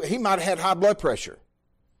nothing to do with, he might have had high blood pressure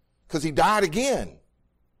because he died again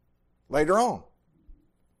later on.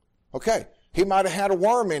 Okay. He might have had a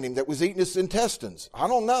worm in him that was eating his intestines. I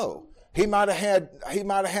don't know. He might have had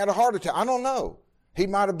a heart attack. I don't know. He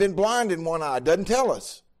might have been blind in one eye. Doesn't tell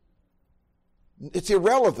us. It's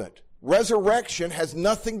irrelevant. Resurrection has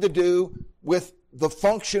nothing to do with the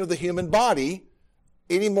function of the human body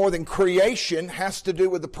any more than creation has to do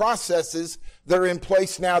with the processes that are in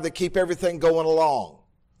place now that keep everything going along.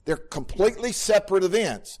 They're completely separate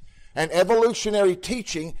events. And evolutionary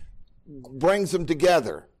teaching brings them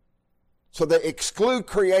together. So they exclude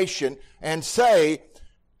creation and say,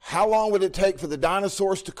 how long would it take for the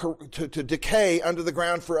dinosaurs to decay under the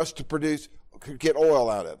ground for us to get oil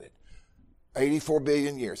out of it? 84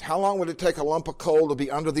 billion years. How long would it take a lump of coal to be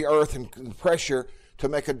under the earth and pressure to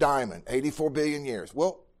make a diamond? 84 billion years.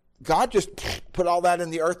 Well, God just put all that in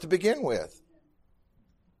the earth to begin with.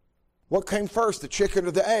 What came first, the chicken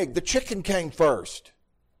or the egg? The chicken came first.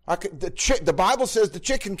 The Bible says the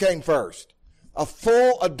chicken came first. A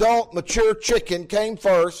full, adult, mature chicken came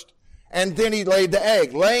first, and then he laid the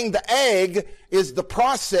egg. Laying the egg is the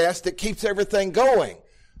process that keeps everything going.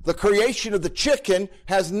 The creation of the chicken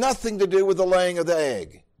has nothing to do with the laying of the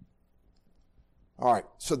egg. All right,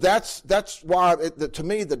 so that's why, to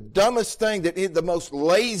me, the dumbest thing, the most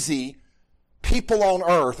lazy people on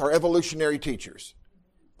earth are evolutionary teachers.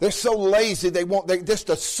 They're so lazy, they just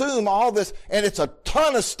assume all this, and it's a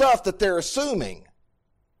ton of stuff that they're assuming.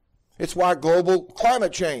 It's why global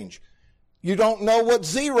climate change. You don't know what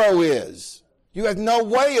zero is. You have no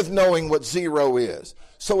way of knowing what zero is.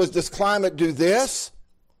 So does climate do this?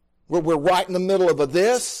 We're right in the middle of a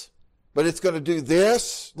this, but it's going to do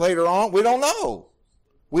this later on. We don't know.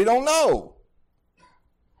 We don't know.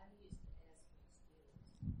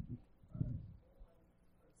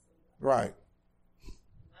 Right.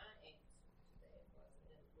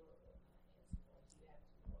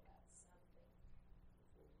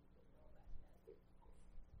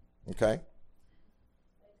 Okay.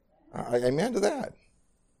 Amen to that.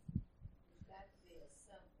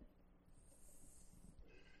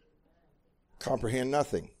 Comprehend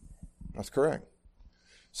nothing. That's correct.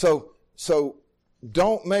 So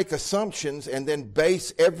don't make assumptions and then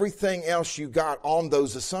base everything else you got on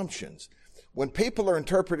those assumptions. When people are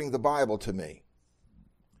interpreting the Bible to me,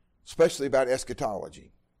 especially about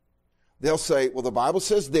eschatology, they'll say, well, the Bible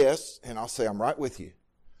says this, and I'll say, I'm right with you.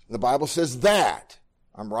 The Bible says that.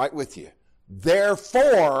 I'm right with you.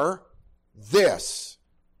 Therefore, this.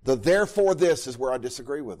 The therefore this is where I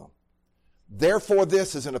disagree with them. Therefore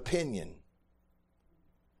this is an opinion.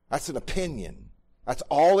 That's an opinion. That's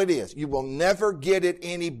all it is. You will never get it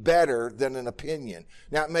any better than an opinion.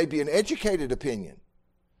 Now, it may be an educated opinion.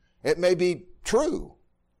 It may be true,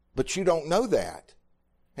 but you don't know that.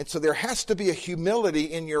 And so there has to be a humility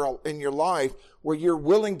in your life where you're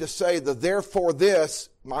willing to say the therefore this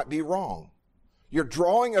might be wrong. You're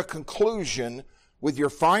drawing a conclusion with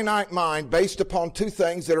your finite mind based upon two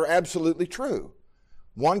things that are absolutely true.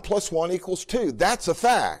 1 + 1 = 2. That's a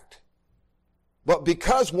fact. But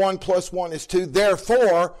because 1 + 1 is 2,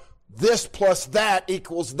 therefore, this plus that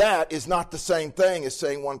equals that is not the same thing as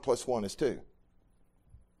saying 1 + 1 is 2.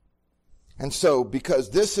 And so, because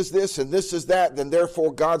this is this and this is that, then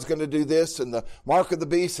therefore God's going to do this and the mark of the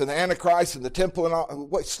beast and the Antichrist and the temple and all.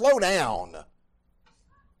 Wait, slow down.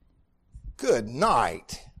 Good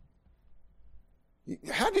night.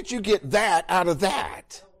 How did you get that out of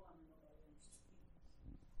that?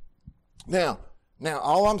 Now,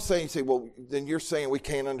 all I'm saying, you say, well, then you're saying we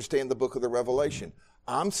can't understand the book of the Revelation.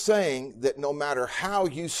 I'm saying that no matter how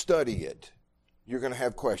you study it, you're going to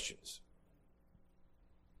have questions.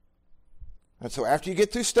 And so after you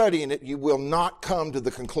get through studying it, you will not come to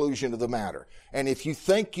the conclusion of the matter. And if you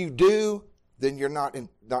think you do, then you're not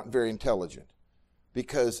very intelligent,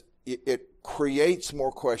 because it creates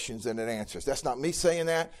more questions than it answers. That's not me saying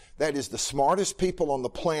that. That is the smartest people on the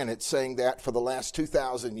planet saying that for the last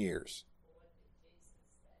 2,000 years.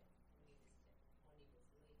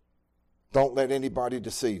 Don't let anybody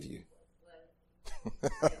deceive you.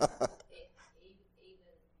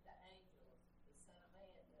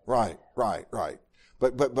 Right.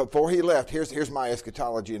 But before he left, here's my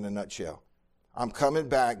eschatology in a nutshell. I'm coming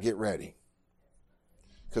back, get ready.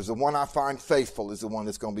 Because the one I find faithful is the one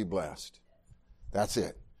that's going to be blessed. That's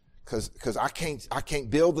it. Because I can't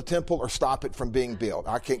build the temple or stop it from being built.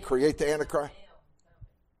 I can't create the Antichrist.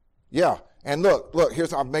 Yeah. And look,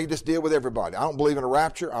 I've made this deal with everybody. I don't believe in a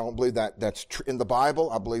rapture. I don't believe that's in the Bible.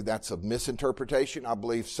 I believe that's a misinterpretation. I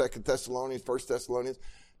believe 2 Thessalonians, 1 Thessalonians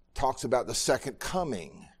talks about the second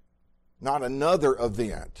coming, not another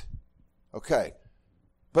event. Okay.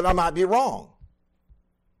 But I might be wrong.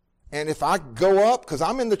 And if I go up, because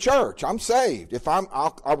I'm in the church, I'm saved.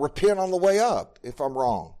 I'll repent on the way up if I'm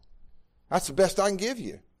wrong. That's the best I can give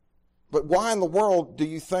you. But why in the world do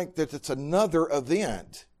you think that it's another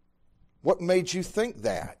event? What made you think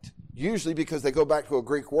that? Usually because they go back to a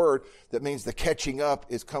Greek word that means the catching up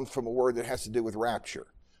comes from a word that has to do with rapture.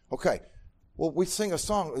 Okay. Well, we sing a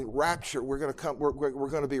song, rapture. We're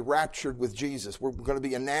going to be raptured with Jesus. We're going to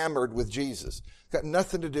be enamored with Jesus. It's got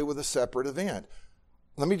nothing to do with a separate event.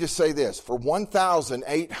 Let me just say this. For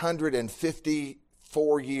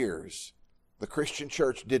 1,854 years, the Christian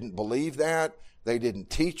church didn't believe that. They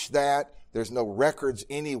didn't teach that. There's no records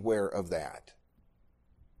anywhere of that.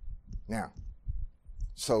 Now,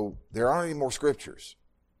 so there aren't any more scriptures,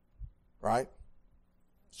 right?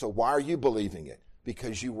 So why are you believing it?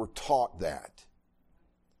 Because you were taught that.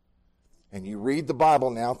 And you read the Bible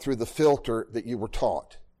now through the filter that you were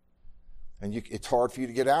taught. And it's hard for you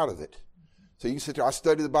to get out of it. So you sit there, I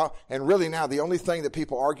study the Bible, and really now the only thing that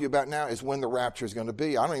people argue about now is when the rapture is going to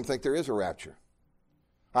be. I don't even think there is a rapture.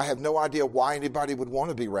 I have no idea why anybody would want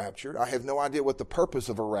to be raptured. I have no idea what the purpose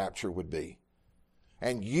of a rapture would be.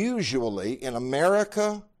 And usually in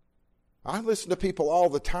America, I listen to people all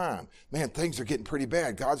the time. Man, things are getting pretty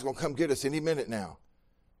bad. God's going to come get us any minute now.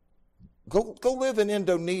 Go live in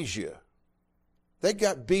Indonesia. They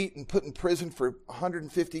got beat and put in prison for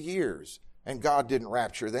 150 years, and God didn't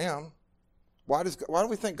rapture them. Why do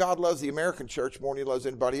we think God loves the American church more than he loves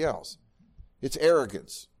anybody else? It's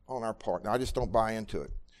arrogance on our part. Now, I just don't buy into it.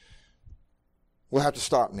 We'll have to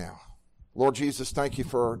stop now. Lord Jesus, thank you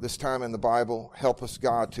for this time in the Bible. Help us,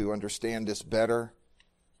 God, to understand this better.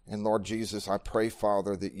 And Lord Jesus, I pray,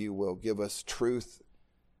 Father, that you will give us truth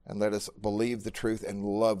and let us believe the truth and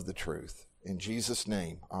love the truth. In Jesus'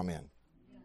 name, amen.